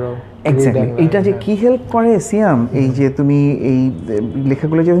 যত পারো এক্স্যাক্টলি। এইটা যে কি হেল্প করে সিয়াম, এই যে তুমি এই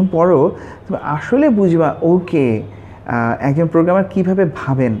লেখাগুলো যখন পড়ো, তুমি আসলে বুঝবা ওকে একজন প্রোগ্রামার কীভাবে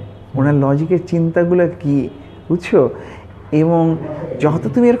ভাবেন, ওনার লজিকের চিন্তাগুলো কী, বুঝছো। এবং যত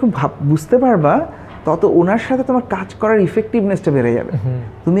তুমি এরকম বুঝতে পারবা, তত ওনার সাথে তোমার কাজ করার ইফেক্টিভনেসটা বেড়ে যাবে।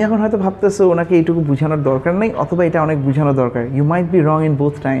 তুমি এখন হয়তো ভাবতেছো ওনাকে এইটুকু বোঝানোর দরকার নেই, অথবা এটা অনেক বোঝানো দরকার। You might be wrong in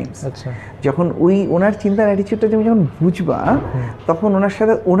both Times. যখন ওনার চিন্তার অ্যাটিচিউডটা তুমি যখন বুঝবা, তখন ওনার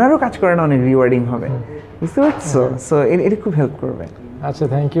সাথে ওনারও কাজ করানো অনেক রিওয়ার্ডিং হবে, বুঝতে পারছো। সো এটা খুব হেল্প করবে। আচ্ছা,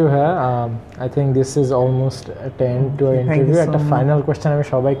 থ্যাংক ইউ। হ্যাঁ, I think this is almost tend to our interview. একটা ফাইনাল কোয়েশ্চেন আমি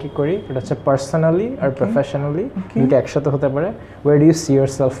সবাইকে করি, এটা হচ্ছে পার্সোনালি আর প্রফেশনালি দুটো একসাথে হতে পারে। Where do you see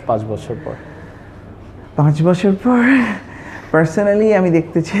yourself 5 বছর পর? 5 বছর পর পার্সোনালি আমি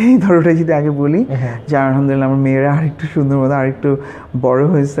দেখতে চাই, ধরোটা যদি আগে বলি, যে আলহামদুলিল্লাহ আমার মেয়েরা আরেকটু সুন্দর মতো আরেকটু বড়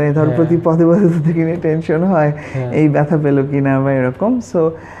হয়েছে, ধরো প্রতি পদে পদে থেকে নিয়ে টেনশন হয়, এই ব্যথা পেলো কিনা বা এরকম। সো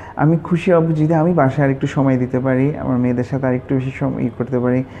আমি খুশি হব যদি আমি বাসায় আরেকটু সময় দিতে পারি, আমার মেয়েদের সাথে আরেকটু বেশি সময় করতে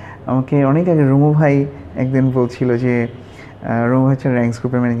পারি। আমাকে অনেক আগে রুমু ভাই একদিন বলছিল যে, রুমু হচ্ছে র্যাঙ্কস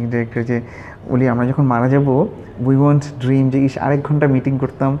গ্রুপের ম্যানেজিং ডিরেক্টর, যে বলি আমরা যখন মারা যাব, উই ওয়ান্ট ড্রিম যে আরেক ঘন্টা মিটিং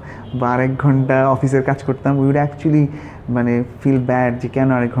করতাম বা আরেক ঘন্টা অফিসের কাজ করতাম, উই উড অ্যাকচুয়ালি মানে ফিল ব্যাড যে কেন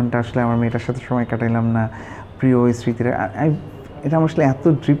আরেক ঘন্টা আসলে আমার মেয়েটার সাথে সময় কাটাইলাম না, প্রিয় ওই স্মৃতিটা। এটা আমার আসলে এত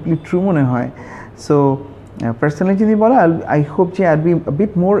ডিপলি ট্রু মনে হয়। সো পার্সোনালি যদি বলো, আই হোপ যে I be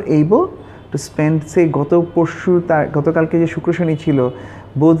bit more able to spend, সে গতকালকে যে শুক্র শনি ছিল,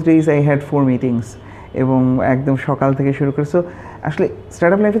 both days I had 4 meetings এবং একদম সকাল থেকে শুরু করে। সো আসলে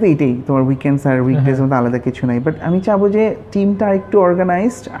স্টার্ট আপ লাইফে তো এইটাই, তোমার উইকেন্ডস আর উইকডেজ মতো আলাদা কিছু নাই। বাট আমি চাবো যে টিমটা আরেকটু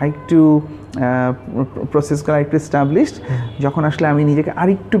অর্গানাইজড, আরেকটু প্রসেসগুলো আরেকটু এস্টাবলিশড, যখন আসলে আমি নিজেকে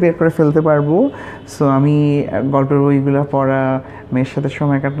আরেকটু বের করে ফেলতে পারবো। সো আমি গল্পের বইগুলো পড়া, মেয়ের সাথে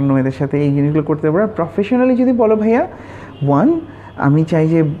সময় কাটানো, মেয়েদের সাথে এই জিনিসগুলো করতে পারবো। প্রফেশনালি যদি বলো ভাইয়া, আমি চাই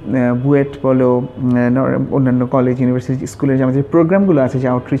যে বুয়েট বলো, অন্যান্য কলেজ, ইউনিভার্সিটি, স্কুলের যে আমাদের প্রোগ্রামগুলো আছে, যে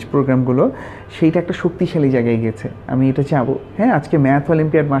আউটরিচ প্রোগ্রামগুলো, সেইটা একটা শক্তিশালী জায়গায় গেছে। আমি এটা চাবো। হ্যাঁ, আজকে ম্যাথ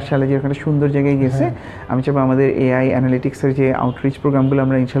অলিম্পিয়াড মার্শাল্লাহ যে একটা সুন্দর জায়গায় গেছে, আমি চাবো আমাদের এআই অ্যানালিটিক্সের যে আউটরিচ প্রোগ্রামগুলো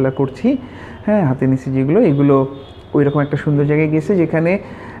আমরা ইনশাল্লাহ করছি, হ্যাঁ, হাতে নিচে যেগুলো, এগুলো ওই রকম একটা সুন্দর জায়গায় গেছে, যেখানে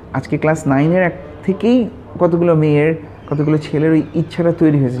আজকে ক্লাস 9-এর থেকেই কতগুলো মেয়ের, কতগুলো ছেলের ওই ইচ্ছাটা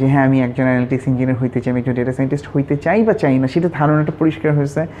তৈরি হয়েছে যে হ্যাঁ, আমি একজন অ্যানালিটিক্স ইঞ্জিনিয়ার হইতে চাই, আমি একজন ডেটা সায়েন্টিস্ট হইতে চাই বা চাই না, সেটা ধারণাটা পরিষ্কার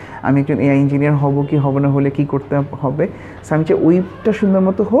হয়েছে। আমি একজন এআই ইঞ্জিনিয়ার হব কি হব না, হলে কি করতে হবে। সো আমি চাই ওইটা সুন্দর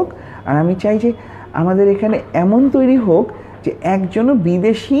মতো হোক। আর আমি চাই যে আমাদের এখানে এমন তৈরি হোক যে একজনও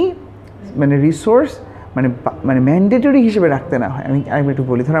বিদেশি মানে রিসোর্স মানে ম্যান্ডেটরি হিসেবে রাখতে না হয়। আমি আরেকবার একটু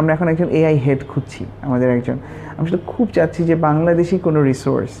বলি, ধরো আমরা এখন একজন এআই হেড খুঁজছি, আমাদের একজন, আমি সেটা খুব চাচ্ছি যে বাংলাদেশি কোনো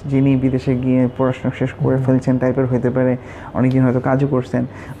রিসোর্স, যিনি বিদেশে গিয়ে পড়াশোনা শেষ করে ফেলছেন টাইপের হতে পারে, অনেকদিন হয়তো কাজও করছেন,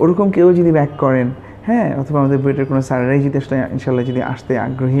 ওরকম কেউ যদি ব্যাক করেন, হ্যাঁ, অথবা আমাদের বইটার কোনো স্যারেরাই যদি আসলে ইনশাল্লাহ যদি আসতে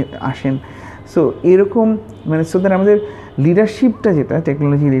আগ্রহী আসেন। সো এরকম মানে সো দ্যাট আমাদের লিডারশিপটা, যেটা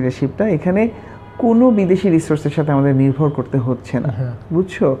টেকনোলজি লিডারশিপটা, এখানে কোনো বিদেশি রিসোর্সের সাথে আমাদের নির্ভর করতে হচ্ছে না,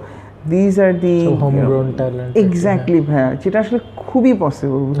 বুঝছো? These are the homegrown talent. Exactly, ভাইয়া, যেটা আসলে খুবই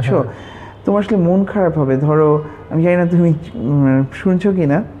পসিবল, বুঝছো? তোমার আসলে মন খারাপ হবে, ধরো আমি জানি না তুমি শুনছো কি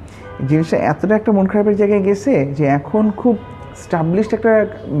না, জিনিসটা এতটা একটা মন খারাপের জায়গায় গেছে যে এখন খুব স্টাবলিশড একটা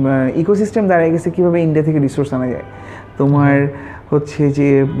ইকোসিস্টেম দাঁড়িয়ে গেছে কীভাবে ইন্ডিয়া থেকে রিসোর্স আনা যায়। তোমার হচ্ছে যে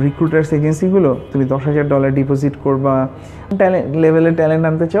রিক্রুটার্স এজেন্সিগুলো, তুমি $10,000 ডিপোজিট করবা, ট্যালেন্ট লেভেলের ট্যালেন্ট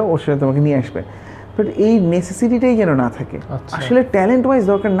আনতে চাও, ওর সাথে তোমাকে নিয়ে আসবে। বাট এই নেসেসিটিটাই যেন না থাকে। আসলে ট্যালেন্ট ওয়াইজ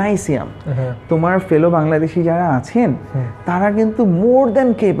দরকার নাই সিয়াম, তোমার ফেলো বাংলাদেশি যারা আছেন তারা কিন্তু মোর দ্যান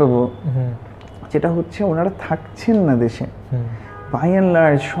কেপেবল। যেটা হচ্ছে ওনারা থাকছেন না দেশে, বাই অ্যান্ড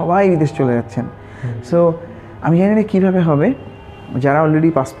লার্জ সবাই বিদেশ চলে যাচ্ছেন। সো আমি জানি না কীভাবে হবে, যারা অলরেডি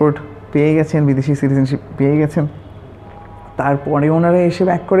পাসপোর্ট পেয়ে গেছেন, বিদেশি সিটিজেনশিপ পেয়ে গেছেন, তারপরে ওনারা এসে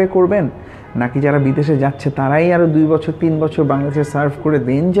ব্যাক করে করবেন, নাকি যারা বিদেশে যাচ্ছে তারাই আরও 2 বছর 3 বছর বাংলাদেশে সার্ভ করে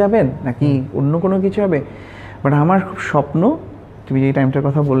দেন যাবেন, নাকি অন্য কোনো কিছু হবে। বাট আমার খুব স্বপ্ন, তুমি যে টাইমটার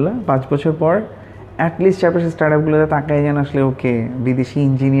কথা বললা, 5 বছর পর অ্যাটলিস্ট চারপাশে স্টার্ট আপগুলোতে তাকায় যেন আসলে ওকে বিদেশি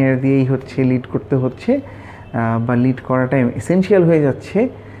ইঞ্জিনিয়ার দিয়েই হচ্ছে লিড করতে হচ্ছে, বা লিড করাটা এসেনশিয়াল হয়ে যাচ্ছে,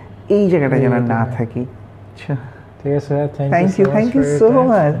 এই জায়গাটা যেন না থাকি। আচ্ছা, ঠিক আছে, thank you so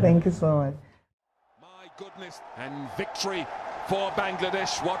much, thank you so much. My goodness, and victory for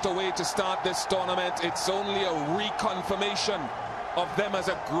Bangladesh. What a way to start this tournament. It's only a reconfirmation of them as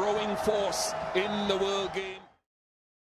a growing force in the world game.